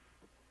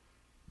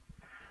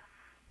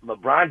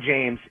 LeBron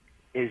James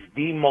is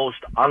the most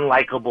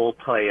unlikable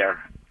player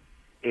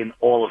in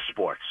all of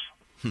sports.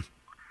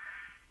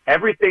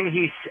 Everything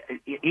he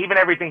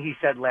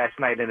said last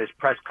night in his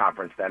press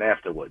conference then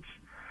afterwards.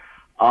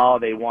 Oh,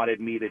 they wanted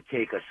me to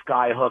take a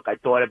sky hook. I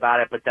thought about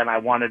it, but then I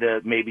wanted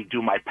to maybe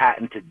do my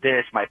patented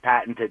this, my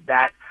patented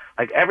that.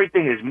 Like,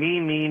 everything is me,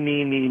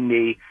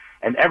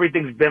 and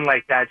everything's been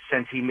like that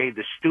since he made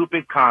the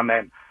stupid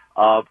comment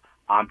of,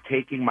 I'm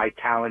taking my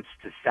talents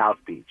to South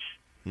Beach.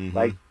 Mm-hmm.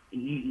 Like,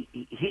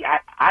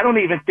 I don't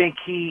even think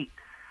he's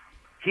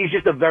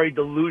just a very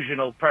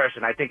delusional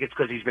person. I think it's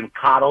because he's been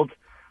coddled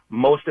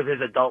most of his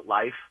adult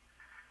life,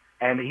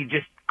 and he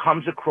just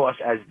comes across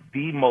as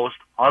the most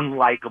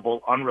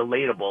unlikable,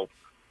 unrelatable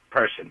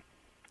person.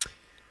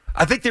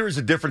 I think there is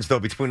a difference, though,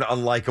 between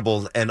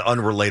unlikable and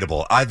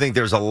unrelatable. I think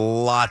there's a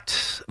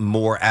lot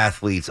more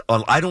athletes.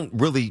 I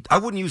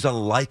wouldn't use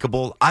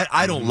unlikable.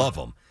 I don't love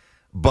him,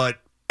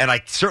 and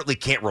I certainly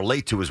can't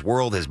relate to his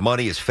world, his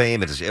money, his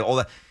fame, and all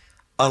that.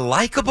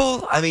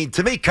 Unlikable? I mean,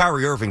 to me,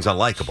 Kyrie Irving's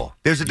unlikable.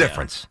 There's a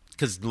difference.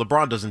 Because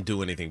LeBron doesn't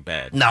do anything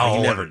bad. No,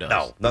 he never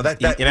does. No,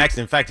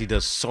 in fact, he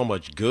does so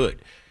much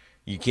good.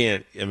 You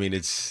can't. I mean,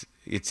 it's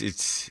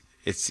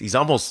he's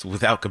almost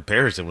without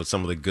comparison with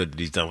some of the good that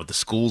he's done with the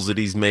schools that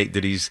he's made,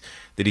 that he's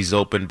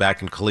opened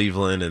back in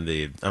Cleveland, and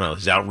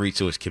his outreach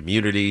to his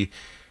community.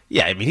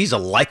 Yeah, I mean, he's a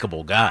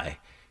likable guy.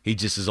 He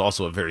just is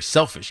also a very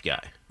selfish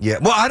guy. Yeah.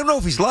 Well, I don't know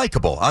if he's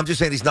likable. I'm just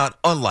saying he's not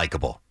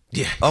unlikable.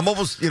 Yeah, I'm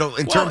almost, in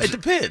terms. It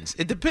depends.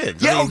 It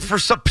depends. Yeah, for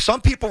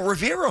some people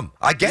revere him.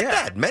 I get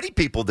that. Many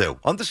people do.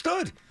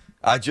 Understood.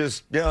 I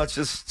just,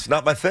 it's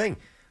not my thing.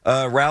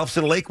 Ralph's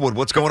in Lakewood.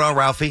 What's going on,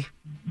 Ralphie?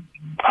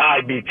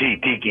 Hi,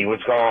 BT, Tiki.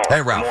 What's going on?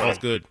 Hey, Ralph. That's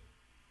good.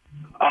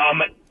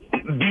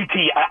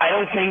 BT, I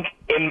don't think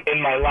in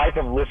my life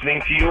of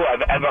listening to you,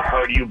 I've ever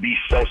heard you be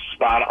so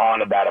spot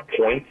on about a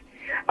point.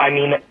 I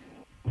mean,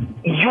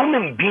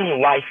 human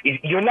being life is,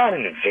 you're not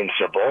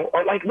invincible.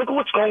 Or like, look at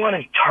what's going on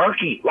in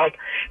Turkey. Like,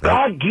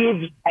 God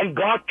gives and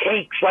God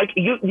takes. Like,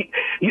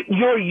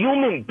 you're a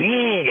human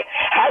being.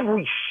 Have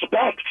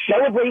respect.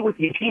 Celebrate with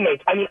your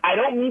teammates. I mean, I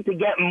don't need to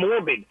get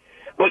morbid,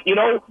 but you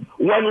know,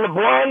 when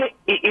LeBron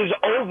is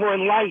over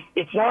in life,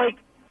 it's like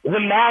the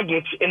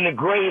maggots in the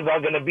grave are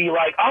going to be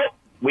like, oh,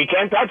 we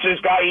can't touch this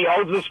guy. He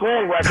holds the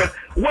scoring record.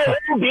 We're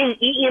all being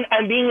eaten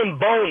and being in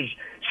bones.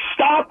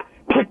 Stop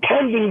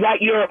pretending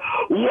that you're,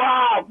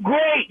 wow,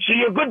 great. So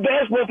you're a good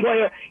basketball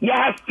player. You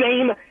have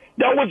fame.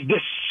 That was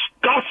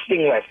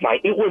disgusting last night.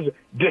 It was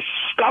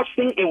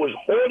disgusting. It was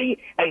haughty.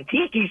 And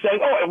Tiki saying,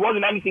 oh, it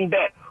wasn't anything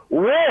bad.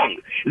 Wrong.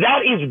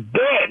 That is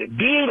bad.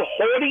 Being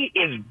haughty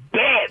is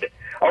bad.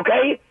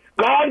 Okay?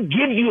 God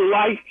gives you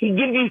life. He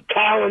gives you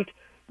talent.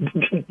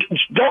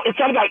 It's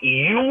not about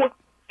you.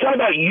 It's not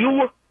about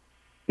you.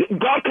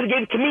 God could have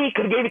gave it to me,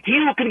 could have gave it to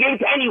you, could have gave it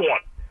to anyone.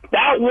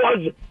 That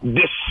was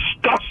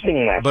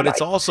disgusting last night. But it's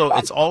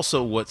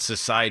also what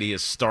society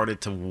has started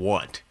to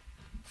want.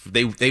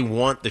 They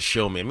want the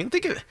showman. I mean,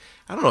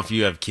 I don't know if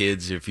you have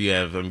kids, if you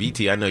have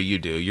BT. I know you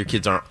do. Your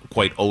kids aren't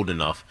quite old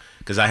enough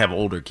because I have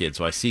older kids,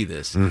 so I see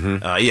this.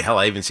 Mm-hmm. Hell,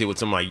 I even see it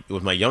with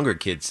with my younger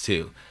kids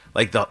too.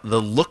 Like the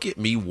look at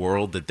me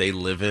world that they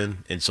live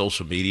in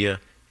social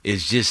media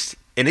is just,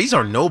 and these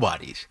are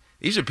nobodies.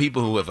 These are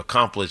people who have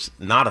accomplished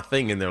not a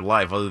thing in their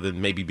life other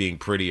than maybe being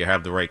pretty or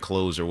have the right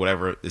clothes or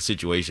whatever the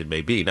situation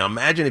may be. Now,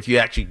 imagine if you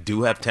actually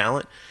do have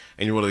talent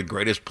and you're one of the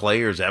greatest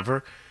players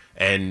ever,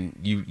 and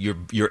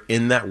you're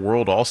in that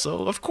world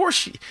also. Of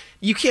course,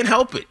 you can't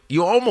help it.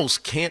 You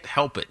almost can't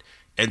help it.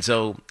 And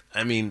so,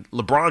 I mean,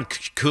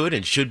 LeBron could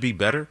and should be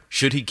better.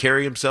 Should he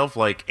carry himself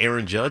like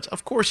Aaron Judge?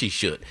 Of course he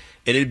should.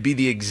 And it'd be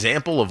the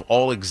example of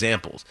all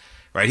examples,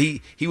 right?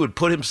 He would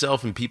put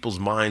himself in people's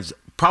minds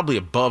probably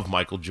above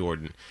Michael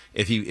Jordan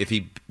if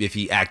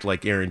he act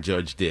like Aaron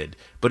Judge did,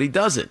 but he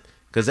doesn't,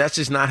 because that's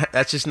just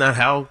not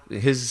how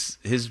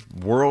his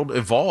world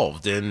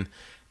evolved, and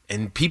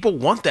people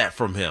want that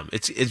from him.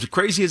 It's as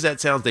crazy as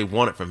that sounds, they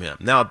want it from him.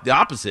 Now the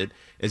opposite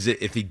is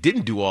that if he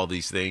didn't do all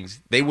these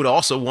things, they would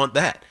also want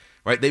that,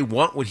 right? They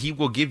want what he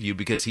will give you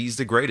because he's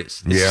the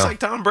greatest. It's just like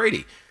Tom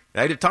Brady.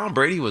 Right? If Tom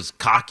Brady was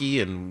cocky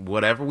and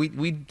whatever,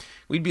 we'd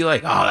be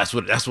like, oh, that's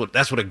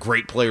what a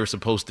great player is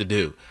supposed to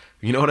do.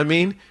 You know what I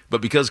mean?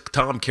 But because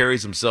Tom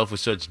carries himself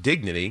with such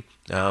dignity,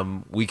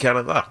 we kind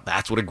of,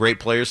 that's what a great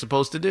player is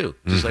supposed to do.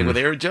 Just like with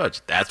Aaron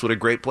Judge, that's what a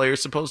great player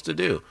is supposed to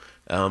do.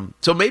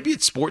 So maybe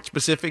it's sports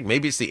specific.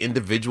 Maybe it's the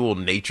individual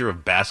nature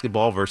of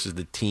basketball versus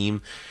the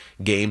team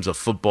games of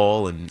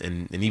football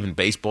and even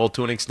baseball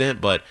to an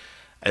extent. But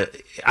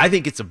I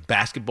think it's a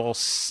basketball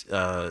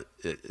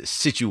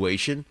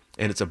situation,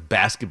 and it's a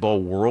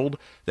basketball world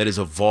that has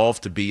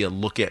evolved to be a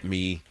look at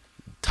me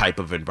type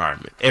of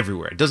environment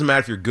everywhere. It doesn't matter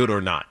if you're good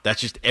or not.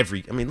 That's just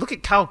look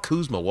at Kyle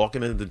Kuzma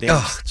walking into the damn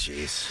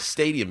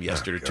stadium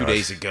yesterday, 2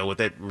 days ago, with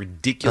that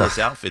ridiculous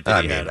outfit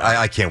that he had.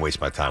 I can't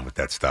waste my time with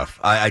that stuff.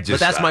 But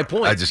that's my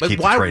point. I just keep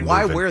the train moving.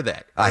 Why wear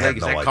that?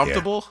 Is that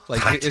comfortable?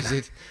 Like, is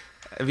it?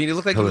 I mean, it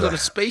looked like he was on a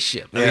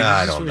spaceship.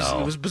 I don't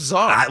know. It was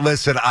bizarre.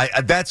 Listen,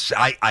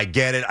 I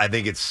get it. I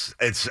think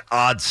it's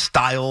odd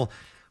style,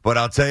 but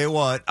I'll tell you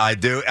what, I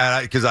do,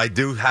 because I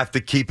do have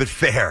to keep it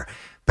fair.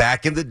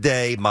 Back in the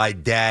day, my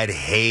dad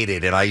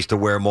hated, and I used to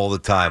wear them all the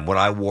time, when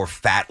I wore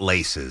fat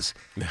laces.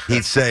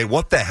 He'd say,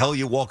 what the hell are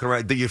you walking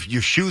around?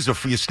 Your shoes your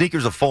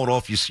sneakers are falling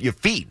off your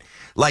feet.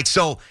 Like,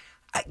 so,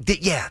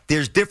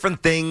 there's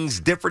different things,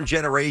 different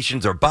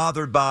generations are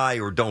bothered by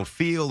or don't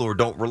feel or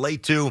don't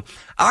relate to.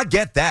 I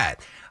get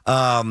that.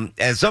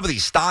 And some of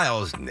these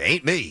styles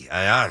ain't me.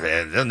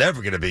 They're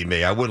never going to be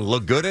me. I wouldn't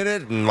look good in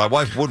it, and my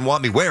wife wouldn't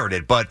want me wearing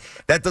it. But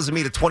that doesn't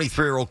mean a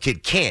 23-year-old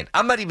kid can't.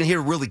 I'm not even here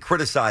to really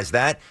criticize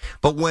that.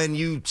 But when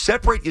you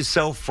separate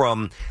yourself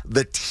from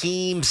the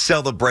team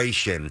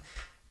celebration,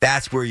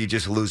 that's where you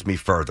just lose me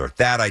further.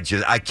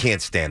 I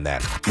can't stand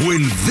that.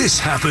 When this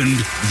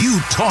happened,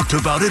 you talked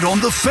about it on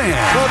The Fan.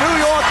 The New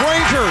York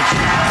Rangers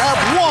have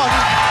won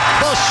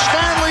the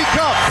Stanley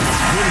Cup.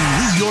 When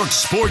New York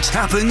sports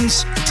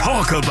happens,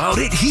 talk about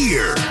it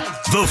here.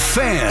 The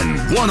Fan,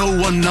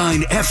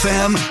 101.9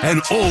 FM,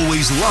 and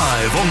always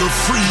live on the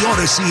free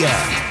Odyssey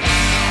app.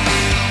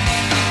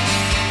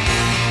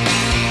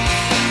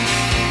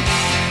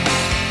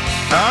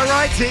 All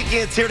right, Tiki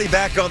and Tierney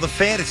back on The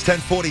Fan. It's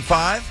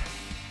 10:45.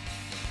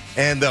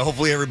 And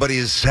hopefully everybody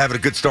is having a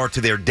good start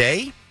to their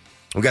day.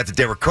 We got the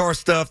Derek Carr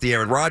stuff, the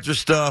Aaron Rodgers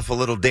stuff, a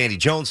little Danny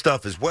Jones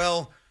stuff as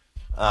well.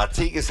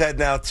 Teek is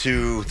heading out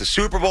to the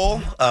Super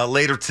Bowl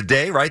later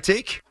today, right,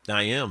 Teek?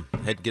 I am.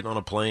 Getting on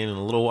a plane in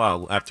a little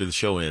while after the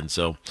show ends.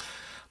 So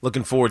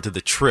looking forward to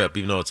the trip,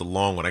 even though it's a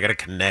long one. I got to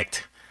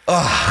connect,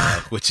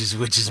 which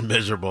is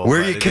miserable.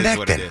 Where are you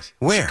connecting?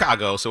 Where?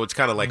 Chicago, so it's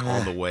kind of like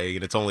on the way,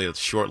 and it's only a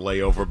short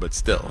layover, but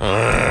still.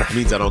 It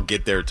means I don't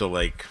get there till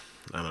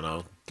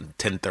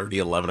 10:30,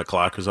 11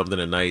 o'clock or something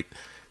at night.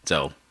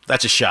 So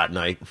that's a shot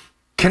night.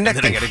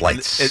 Connecting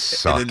flights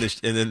suck. And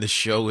then the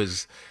show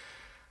is,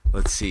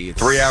 let's see.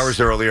 It's 3 hours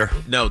earlier.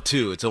 No,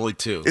 2. It's only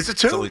 2. Is it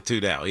 2? It's only 2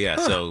 now, yeah.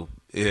 Huh. So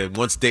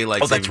once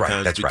daylight saving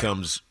time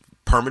becomes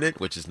permanent,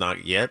 which is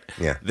not yet,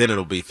 then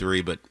it'll be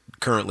 3, but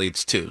currently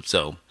it's 2.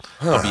 So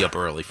I'll be up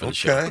early for the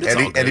show.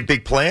 Any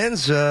big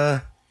plans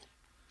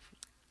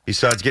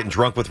besides getting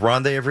drunk with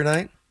Rondé every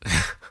night?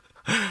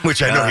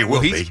 Which I know he will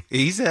be.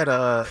 He's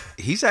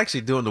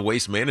actually doing the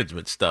waste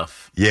management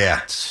stuff.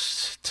 Yeah.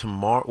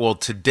 Tomorrow. Well,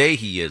 today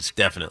he is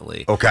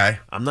definitely. Okay.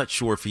 I'm not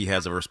sure if he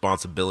has a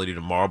responsibility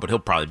tomorrow, but he'll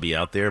probably be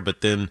out there.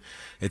 But then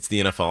it's the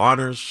NFL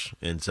honors,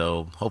 and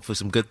so hopefully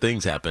some good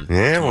things happen.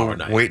 Yeah, tomorrow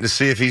night. Waiting to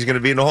see if he's going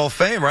to be in the Hall of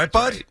Fame, right,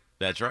 bud?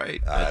 That's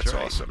right. That's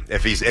awesome.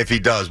 If he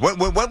does, when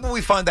will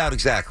we find out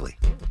exactly?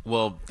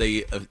 Well,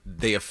 they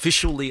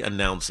officially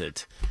announce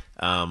it.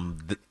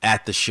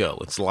 At the show.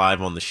 It's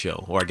live on the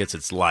show, or I guess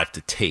it's live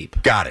to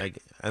tape. Got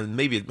it. And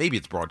maybe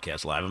it's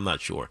broadcast live. I'm not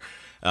sure.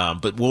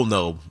 But we'll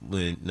know,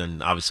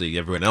 and obviously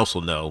everyone else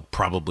will know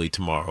probably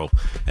tomorrow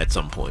at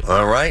some point.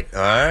 All right.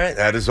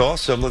 That is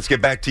awesome. Let's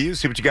get back to you,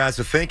 see what you guys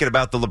are thinking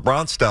about the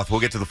LeBron stuff. We'll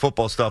get to the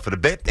football stuff in a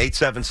bit.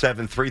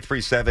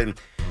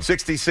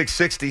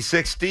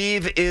 877-337-6666.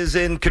 Steve is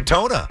in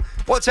Katona.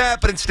 What's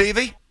happening,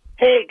 Stevie?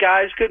 Hey,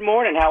 guys. Good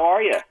morning. How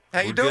are you? How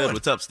you doing? Good.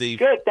 What's up, Steve?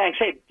 Good, thanks.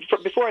 Hey,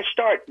 before I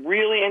start,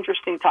 really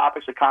interesting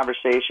topics of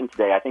conversation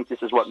today. I think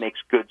this is what makes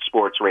good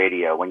sports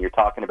radio, when you're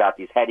talking about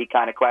these heady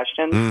kind of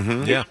questions.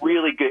 Mm-hmm. It's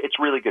really good. It's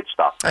really good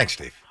stuff. Thanks,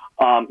 Steve.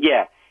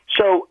 Yeah.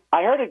 So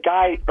I heard a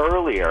guy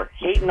earlier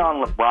hating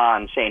on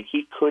LeBron, saying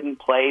he couldn't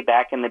play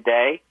back in the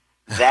day.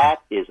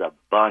 That is a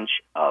bunch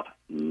of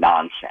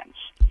nonsense.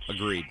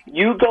 Agreed.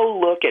 You go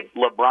look at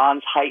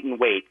LeBron's height and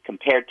weight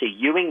compared to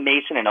Ewing,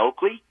 Mason, and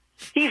Oakley.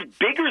 He's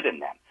bigger than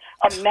them.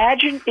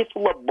 Imagine if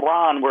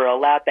LeBron were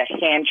allowed to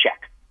hand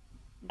check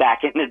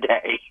back in the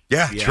day.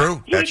 Yeah.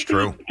 True. That's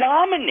true.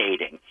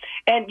 Dominating.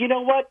 And you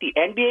know what? The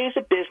NBA is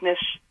a business.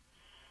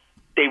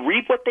 They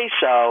reap what they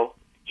sow.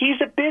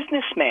 He's a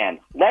businessman.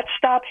 Let's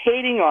stop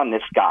hating on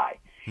this guy.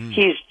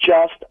 He's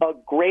just a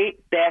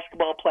great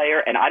basketball player,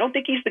 and I don't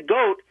think he's the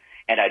GOAT,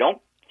 and I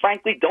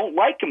frankly don't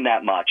like him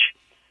that much,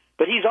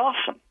 but he's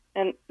awesome.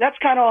 And that's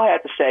kind of all I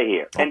have to say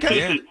here. And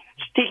Tiki,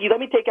 let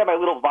me take out my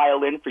little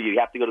violin for you. You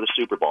have to go to the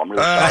Super Bowl. I'm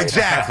really sorry.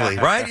 Exactly,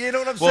 right? You know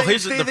what I'm saying, Well,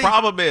 Stevie? the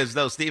problem is,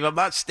 though, Steve, I'm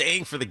not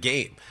staying for the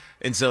game.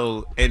 And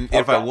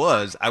if I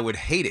was, I would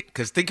hate it,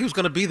 because think who's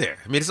going to be there.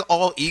 I mean, it's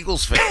all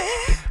Eagles fans,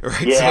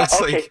 right? Yeah,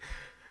 so it's like,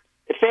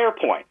 fair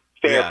point.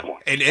 Fair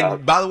point.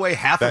 And by the way,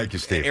 half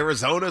of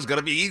Arizona is going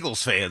to be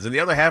Eagles fans, and the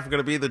other half are going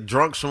to be the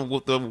drunks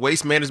from the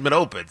Waste Management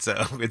Open.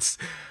 So it's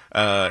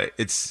a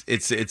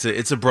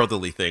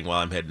brotherly thing while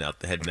I'm heading out.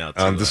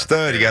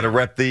 Understood. You got to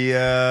rep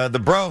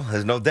the bro.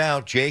 There's no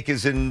doubt. Jake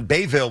is in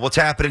Bayville. What's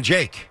happening,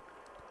 Jake?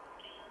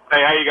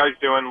 Hey, how you guys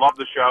doing? Love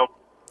the show.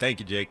 Thank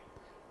you, Jake.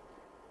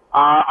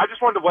 I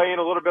just wanted to weigh in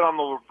a little bit on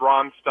the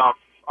LeBron stuff.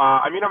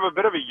 I'm a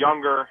bit of a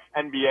younger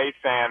NBA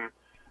fan.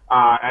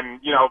 And,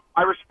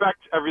 I respect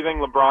everything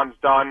LeBron's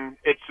done.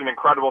 It's an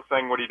incredible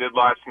thing what he did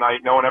last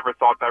night. No one ever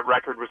thought that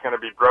record was going to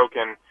be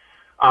broken.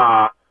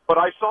 But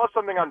I saw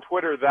something on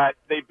Twitter that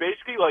they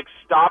basically,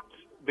 stopped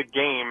the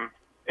game.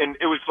 And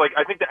it was,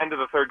 I think the end of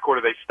the third quarter.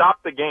 They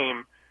stopped the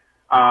game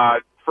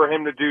for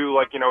him to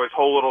do, his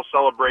whole little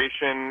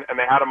celebration. And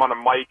they had him on a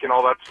mic and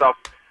all that stuff.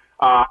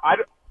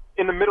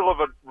 In the middle of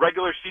a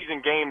regular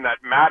season game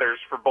that matters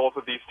for both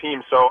of these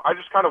teams. So I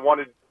just kind of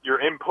wanted your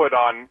input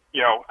on,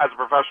 as a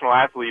professional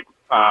athlete,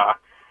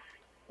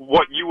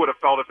 what you would have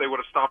felt if they would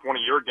have stopped one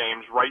of your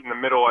games right in the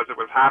middle as it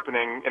was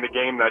happening in a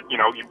game that, you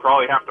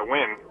probably have to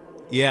win.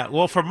 Yeah,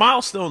 well, for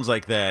milestones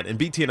like that, and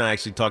BT and I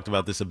actually talked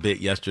about this a bit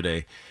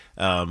yesterday,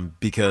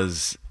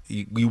 because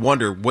you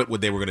wonder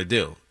what they were going to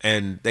do.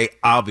 And they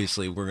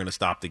obviously were going to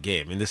stop the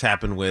game. And this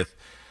happened with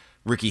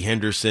Ricky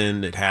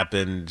Henderson. It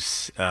happened.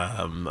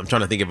 I'm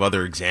trying to think of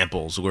other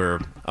examples where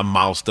a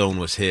milestone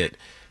was hit.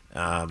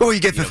 You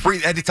get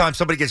anytime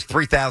somebody gets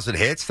 3,000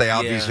 hits, they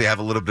obviously have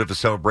a little bit of a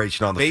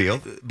celebration on the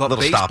field.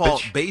 But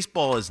stoppage.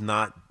 Baseball is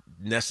not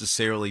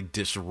necessarily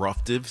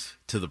disruptive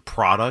to the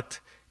product,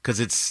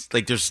 because it's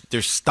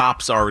there's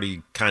stops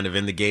already kind of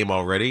in the game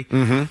already.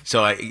 Mm-hmm.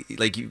 So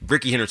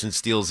Ricky Henderson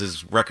steals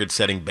his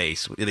record-setting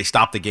base. They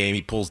stop the game.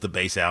 He pulls the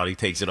base out. He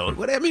takes it on.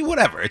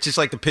 Whatever. It's just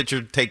like the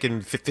pitcher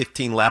taking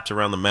 15 laps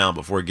around the mound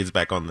before he gets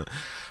back on the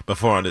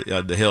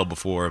hill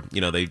before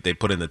they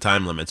put in the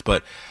time limits.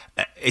 But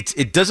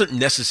it doesn't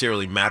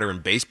necessarily matter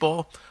in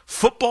baseball.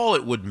 Football,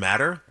 it would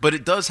matter, but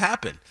it does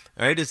happen.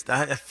 All right,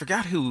 I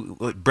forgot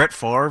who, Brett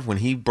Favre, when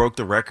he broke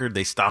the record,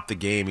 they stopped the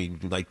game. He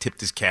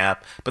tipped his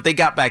cap, but they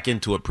got back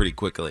into it pretty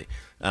quickly.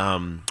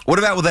 What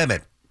about with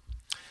Emmett?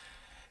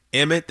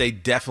 Emmett, they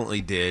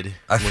definitely did.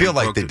 I feel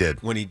like they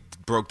did when he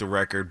broke the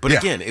record. But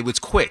again, it was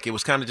quick. It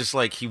was kind of just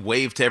like he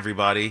waved to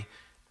everybody,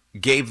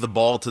 gave the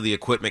ball to the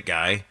equipment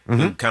guy.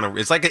 Mm-hmm. Who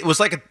it was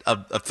like a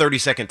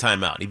 30-second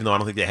timeout. Even though I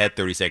don't think they had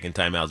 30-second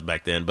timeouts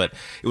back then, but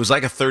it was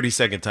like a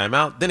 30-second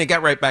timeout. Then it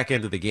got right back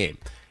into the game.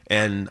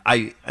 And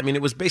I mean,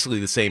 it was basically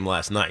the same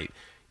last night.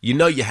 You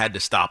had to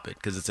stop it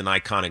because it's an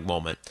iconic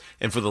moment.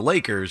 And for the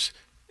Lakers,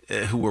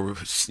 who were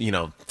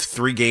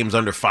 3 games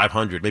under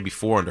 500, maybe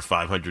 4 under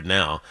 500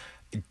 now,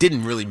 it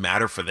didn't really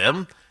matter for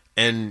them.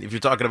 And if you're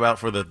talking about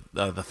for the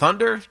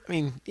Thunder, I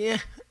mean, yeah,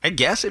 I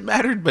guess it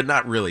mattered, but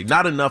not really.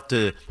 Not enough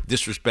to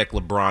disrespect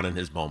LeBron in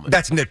his moment.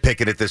 That's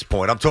nitpicking at this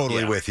point. I'm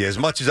totally with you. As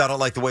much as I don't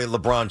like the way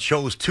LeBron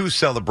chose to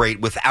celebrate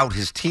without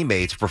his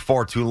teammates for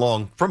far too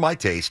long, for my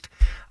taste,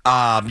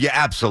 you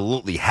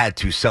absolutely had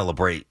to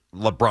celebrate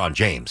LeBron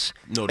James.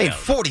 No doubt.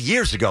 40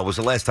 years ago was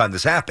the last time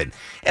this happened.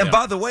 And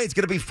by the way, it's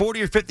going to be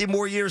 40 or 50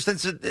 more years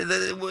until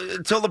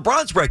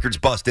LeBron's record's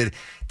busted.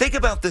 Think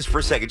about this for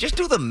a second. Just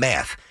do the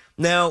math.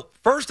 Now,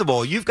 first of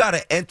all, you've got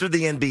to enter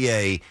the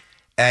NBA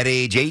at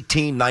age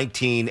 18,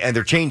 19, and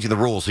they're changing the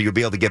rules, so you'll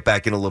be able to get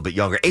back in a little bit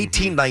younger.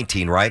 18,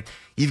 19, right?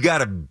 You've got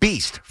to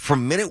beast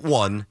from minute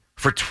one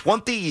for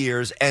 20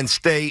 years and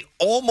stay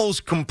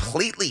almost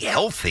completely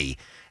healthy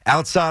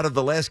outside of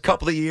the last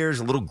couple of years.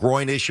 A little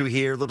groin issue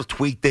here, a little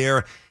tweak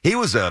there. He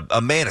was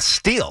a man of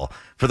steel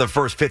for the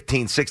first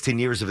 15, 16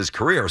 years of his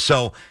career.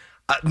 So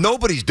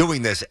nobody's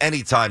doing this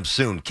anytime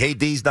soon.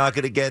 KD's not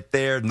going to get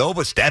there.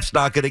 Steph's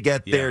not going to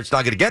get there. It's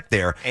not going to get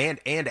there. And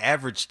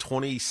averaged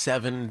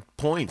 27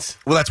 points.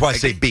 Well, that's why I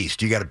say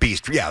beast. You got to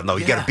beast. Yeah, no,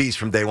 you got to beast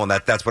from day one.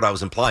 That's what I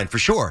was implying for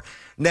sure.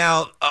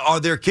 Now, are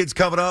there kids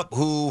coming up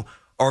who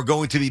are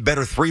going to be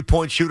better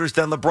three-point shooters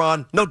than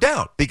LeBron? No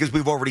doubt, because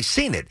we've already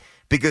seen it.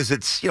 Because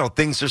it's,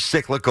 things are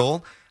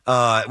cyclical.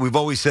 We've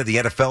always said the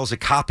NFL is a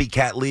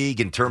copycat league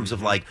in terms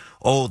of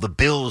the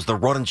Bills, the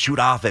run and shoot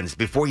offense.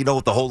 Before you know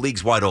it, the whole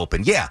league's wide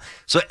open. Yeah,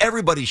 so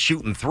everybody's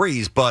shooting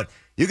threes, but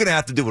you're going to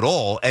have to do it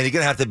all, and you're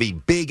going to have to be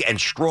big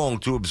and strong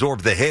to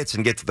absorb the hits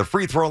and get to the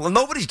free throw. And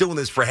nobody's doing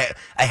this for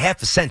a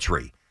half a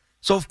century.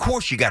 So, of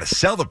course, you got to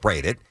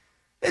celebrate it.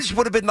 It just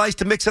would have been nice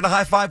to mix in a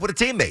high five with a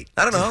teammate.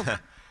 I don't know.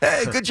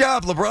 Hey, good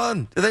job,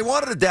 LeBron. They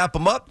wanted to dap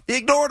him up. He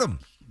ignored him.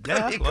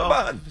 Yeah, come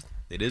on.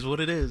 It is what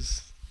it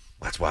is.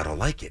 That's why I don't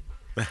like it.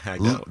 I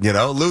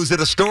know. Lou's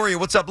at Astoria.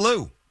 What's up,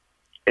 Lou?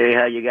 Hey,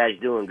 how you guys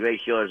doing? Great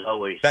show as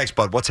always. Thanks,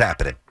 bud. What's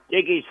happening?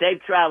 Tiki,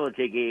 safe travel,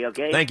 Tiki,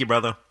 okay? Thank you,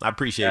 brother. I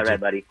appreciate you. All right,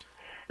 buddy.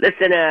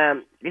 Listen,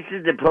 this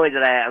is the point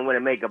that I'm going to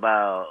make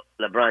about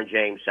LeBron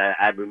James.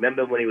 I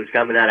remember when he was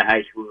coming out of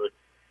high school,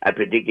 I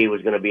predicted he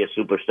was going to be a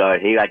superstar,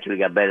 and he actually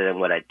got better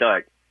than what I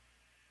thought.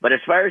 But as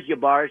far as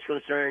Jabbar is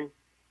concerned,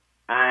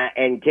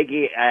 and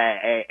Tiki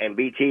and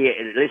BT,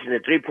 listen, the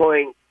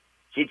three-point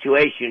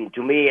situation,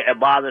 to me, it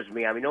bothers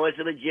me. I mean, no, it's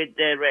a legit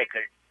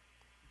record,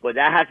 but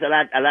that has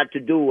a lot to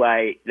do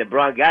why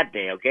LeBron got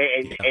there,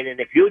 okay? And in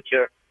the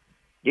future,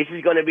 this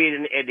is going to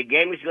be, the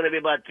game is going to be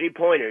about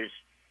three-pointers,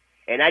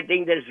 and I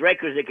think there's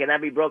records that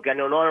cannot be broken. I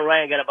know Nolan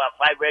Ryan got about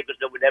 5 records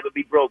that would never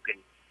be broken.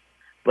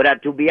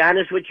 But to be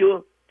honest with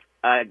you,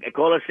 a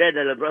caller said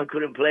that LeBron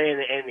couldn't play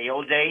in the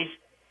old days.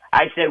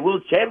 I said Will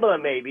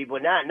Chamberlain maybe,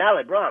 but not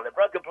LeBron.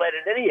 LeBron can play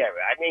in any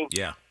era. I mean,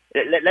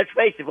 let's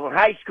face it, from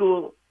high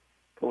school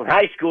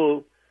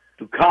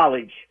to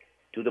college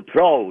to the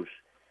pros,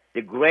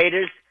 the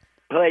greatest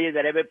player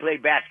that ever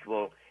played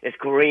basketball is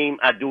Kareem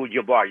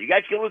Abdul-Jabbar. You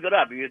guys can look it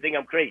up if you think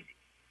I'm crazy.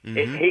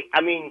 Mm-hmm.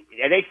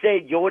 They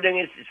say Jordan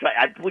is.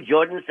 I put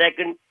Jordan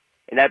second,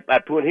 and I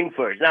put him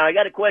first. Now I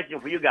got a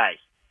question for you guys.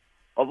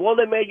 Of all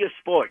the major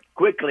sports,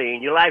 quickly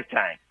in your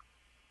lifetime,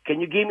 can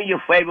you give me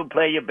your favorite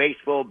player,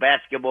 baseball,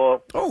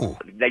 basketball? Oh,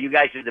 that you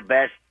guys are the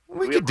best.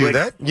 We could do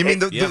that. You mean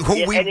who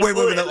we wait,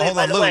 hold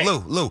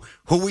on, Lou.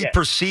 Who we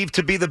perceive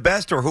to be the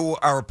best, or who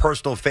our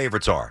personal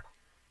favorites are?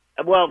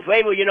 Well,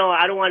 favorite,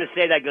 I don't want to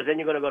say that because then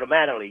you're going to go to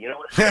Manly. You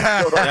know.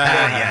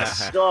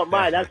 Yes. So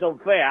that's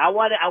unfair. I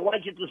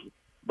want you to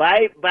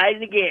by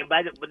the game,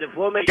 by the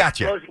formation.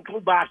 Gotcha. Those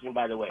include boxing,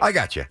 by the way. I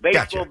got you.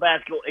 Baseball,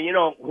 basketball,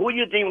 and who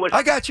you think was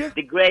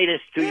the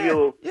greatest to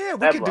you? Yeah,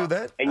 we can do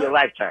that in your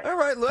lifetime. All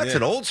right, that's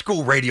an old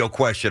school radio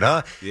question,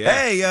 huh? Yeah.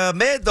 Hey,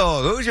 Mad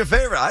Dog, who's your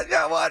favorite?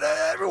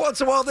 Every once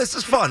in a while, this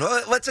is fun.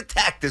 Let's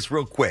attack this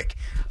real quick.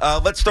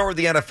 Let's start with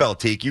the NFL.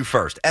 Teak, you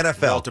first.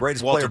 NFL,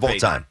 greatest player of all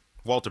time.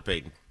 Walter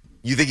Payton.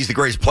 You think he's the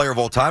greatest player of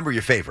all time, or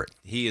your favorite?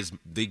 He is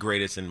the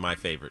greatest and my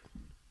favorite.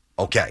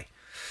 Okay.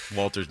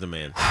 Walter's the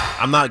man.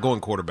 I'm not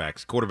going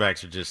quarterbacks.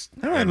 Quarterbacks are just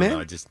all right,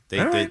 man.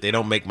 They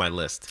don't make my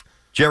list.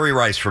 Jerry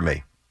Rice for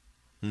me,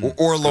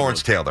 or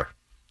Lawrence Taylor.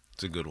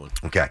 It's a good one.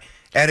 Okay.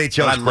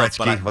 NHL's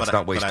Gretzky. Let's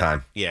not waste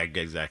time. Yeah,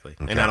 exactly.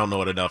 Okay. And I don't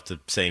know it enough to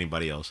say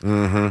anybody else.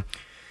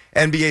 Mm-hmm.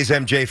 NBA's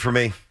MJ for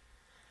me.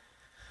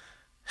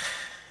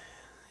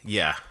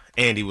 Yeah,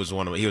 and he was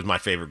my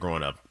favorite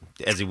growing up,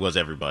 as he was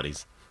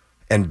everybody's.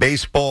 And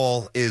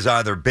baseball is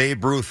either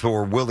Babe Ruth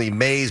or Willie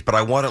Mays, but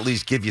I want to at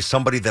least give you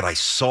somebody that I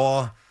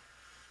saw.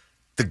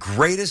 The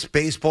greatest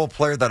baseball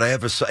player that I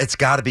ever saw, it's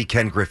got to be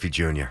Ken Griffey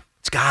Jr.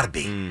 It's got to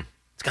be.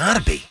 It's got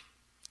to be.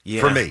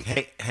 Yeah, for me.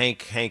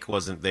 Hank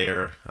wasn't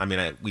there. I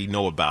mean, we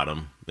know about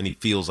him, and he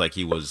feels like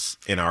he was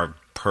in our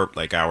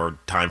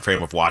time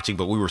frame of watching,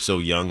 but we were so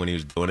young when he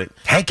was doing it.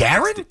 Hank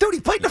Aaron? Dude, he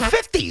played in the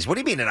 50s. What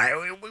do you mean?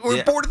 And we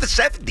were born in the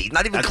 70s.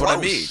 Not even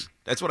close.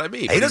 That's what I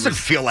mean. He doesn't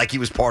feel like he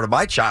was part of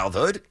my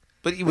childhood.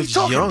 But he was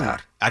young.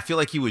 I feel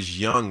like he was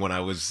young when I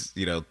was,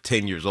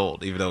 10 years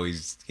old, even though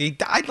he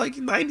died like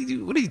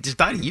 90. What, he just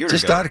died a year ago?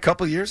 Just died a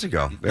couple of years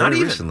ago.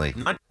 Very recently.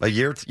 A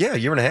year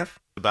and a half.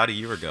 About a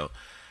year ago.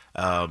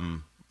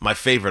 My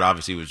favorite,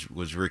 obviously,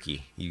 was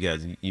Ricky. You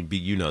guys,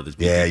 you know this.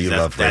 Yeah, you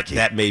love Ricky.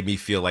 That made me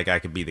feel like I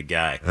could be the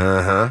guy.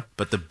 Uh-huh.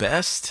 But the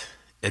best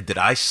that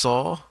I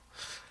saw,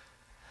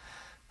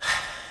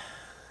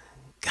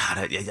 God,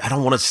 I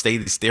don't want to stay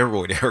the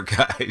steroid era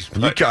guys.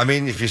 But, I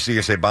mean, if you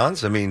say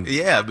Bonds, I mean.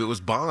 Yeah, it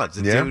was Bonds.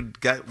 The dude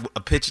got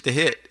a pitch to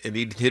hit, and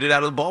he hit it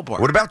out of the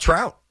ballpark. What about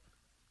Trout?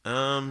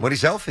 When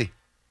he's healthy?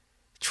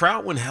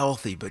 Trout when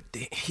healthy, but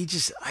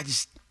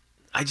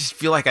I just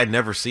feel like I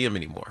never see him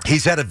anymore.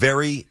 He's had a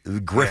very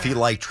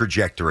Griffey-like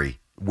trajectory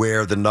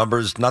where the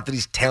numbers, not that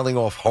he's tailing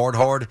off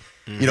hard,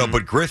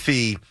 but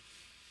Griffey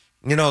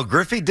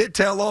did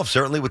tail off,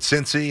 certainly with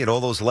Cincy and all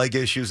those leg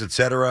issues, et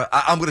cetera.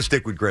 I'm going to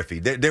stick with Griffey.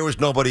 There was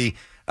nobody,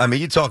 I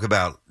mean, you talk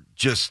about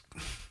just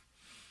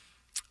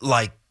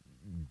like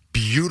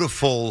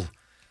beautiful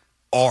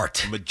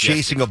art,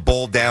 chasing a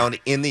ball down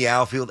in the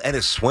outfield and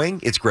his swing,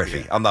 it's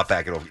Griffey. I'm not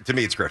backing over. To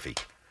me, it's Griffey.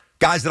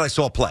 Guys that I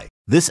saw play.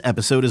 This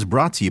episode is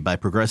brought to you by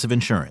Progressive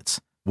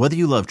Insurance. Whether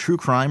you love true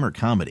crime or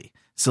comedy,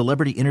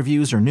 celebrity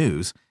interviews or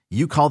news,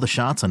 you call the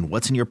shots on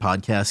what's in your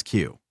podcast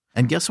queue.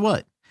 And guess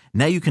what?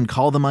 Now you can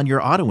call them on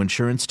your auto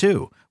insurance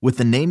too with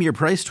the Name Your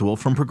Price tool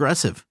from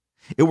Progressive.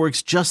 It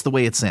works just the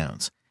way it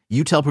sounds.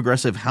 You tell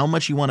Progressive how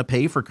much you want to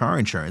pay for car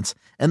insurance,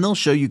 and they'll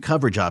show you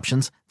coverage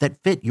options that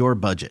fit your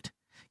budget.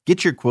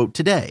 Get your quote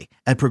today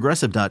at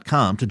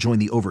Progressive.com to join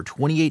the over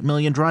 28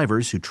 million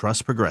drivers who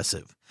trust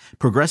Progressive.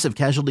 Progressive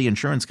Casualty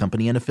Insurance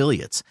Company and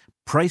Affiliates.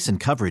 Price and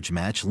coverage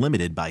match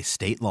limited by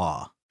state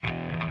law.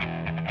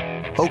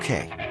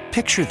 Okay,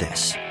 picture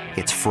this.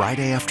 It's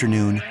Friday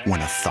afternoon when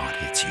a thought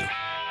hits you.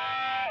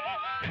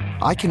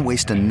 I can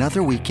waste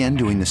another weekend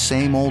doing the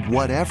same old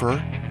whatever,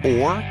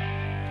 or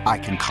I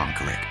can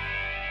conquer it.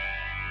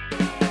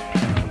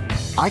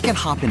 I can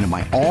hop into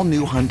my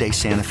all-new Hyundai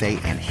Santa Fe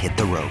and hit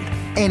the road.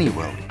 Any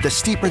road. The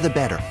steeper, the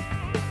better.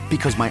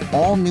 Because my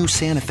all-new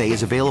Santa Fe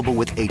is available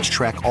with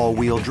H-Track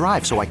all-wheel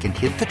drive, so I can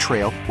hit the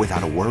trail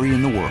without a worry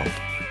in the world.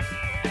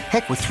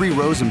 Heck, with 3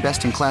 rows and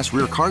best-in-class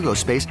rear cargo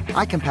space,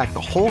 I can pack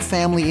the whole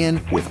family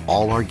in with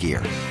all our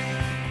gear.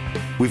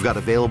 We've got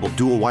available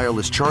dual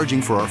wireless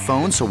charging for our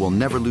phones, so we'll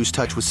never lose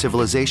touch with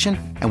civilization,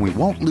 and we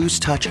won't lose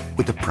touch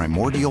with the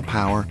primordial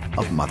power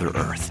of Mother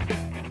Earth.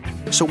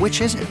 So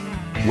which is it?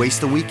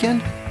 Waste the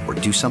weekend or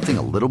do something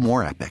a little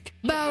more epic?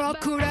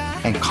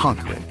 And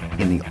conquer it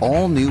in the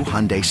all-new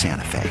Hyundai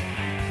Santa Fe.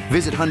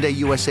 Visit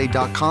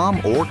HyundaiUSA.com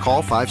or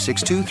call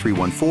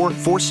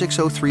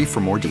 562-314-4603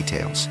 for more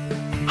details.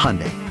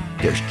 Hyundai,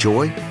 there's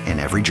joy in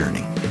every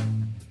journey.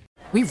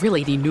 We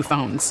really need new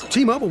phones.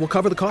 T-Mobile will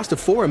cover the cost of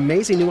 4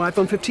 amazing new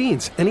iPhone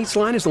 15s, and each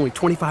line is only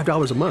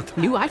 $25 a month.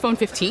 New iPhone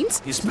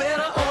 15s? It's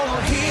better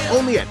over here.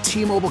 Only at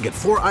T-Mobile, get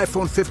 4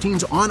 iPhone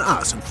 15s on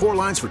us and 4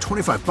 lines for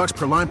 $25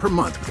 per line per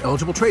month with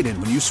eligible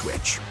trade-in when you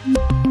switch.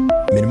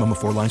 Minimum of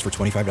 4 lines for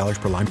 $25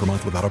 per line per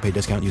month with autopay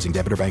discount using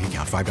debit or bank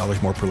account.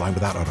 $5 more per line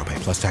without autopay,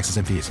 plus taxes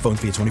and fees. Phone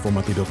fee at 24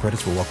 monthly bill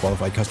credits for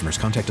well-qualified customers.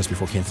 Contact us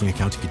before canceling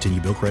account to continue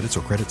bill credits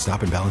or credit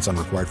stop and balance on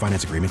required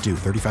finance agreement due.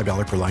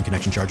 $35 per line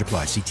connection charge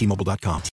applies. See T-Mobile.com.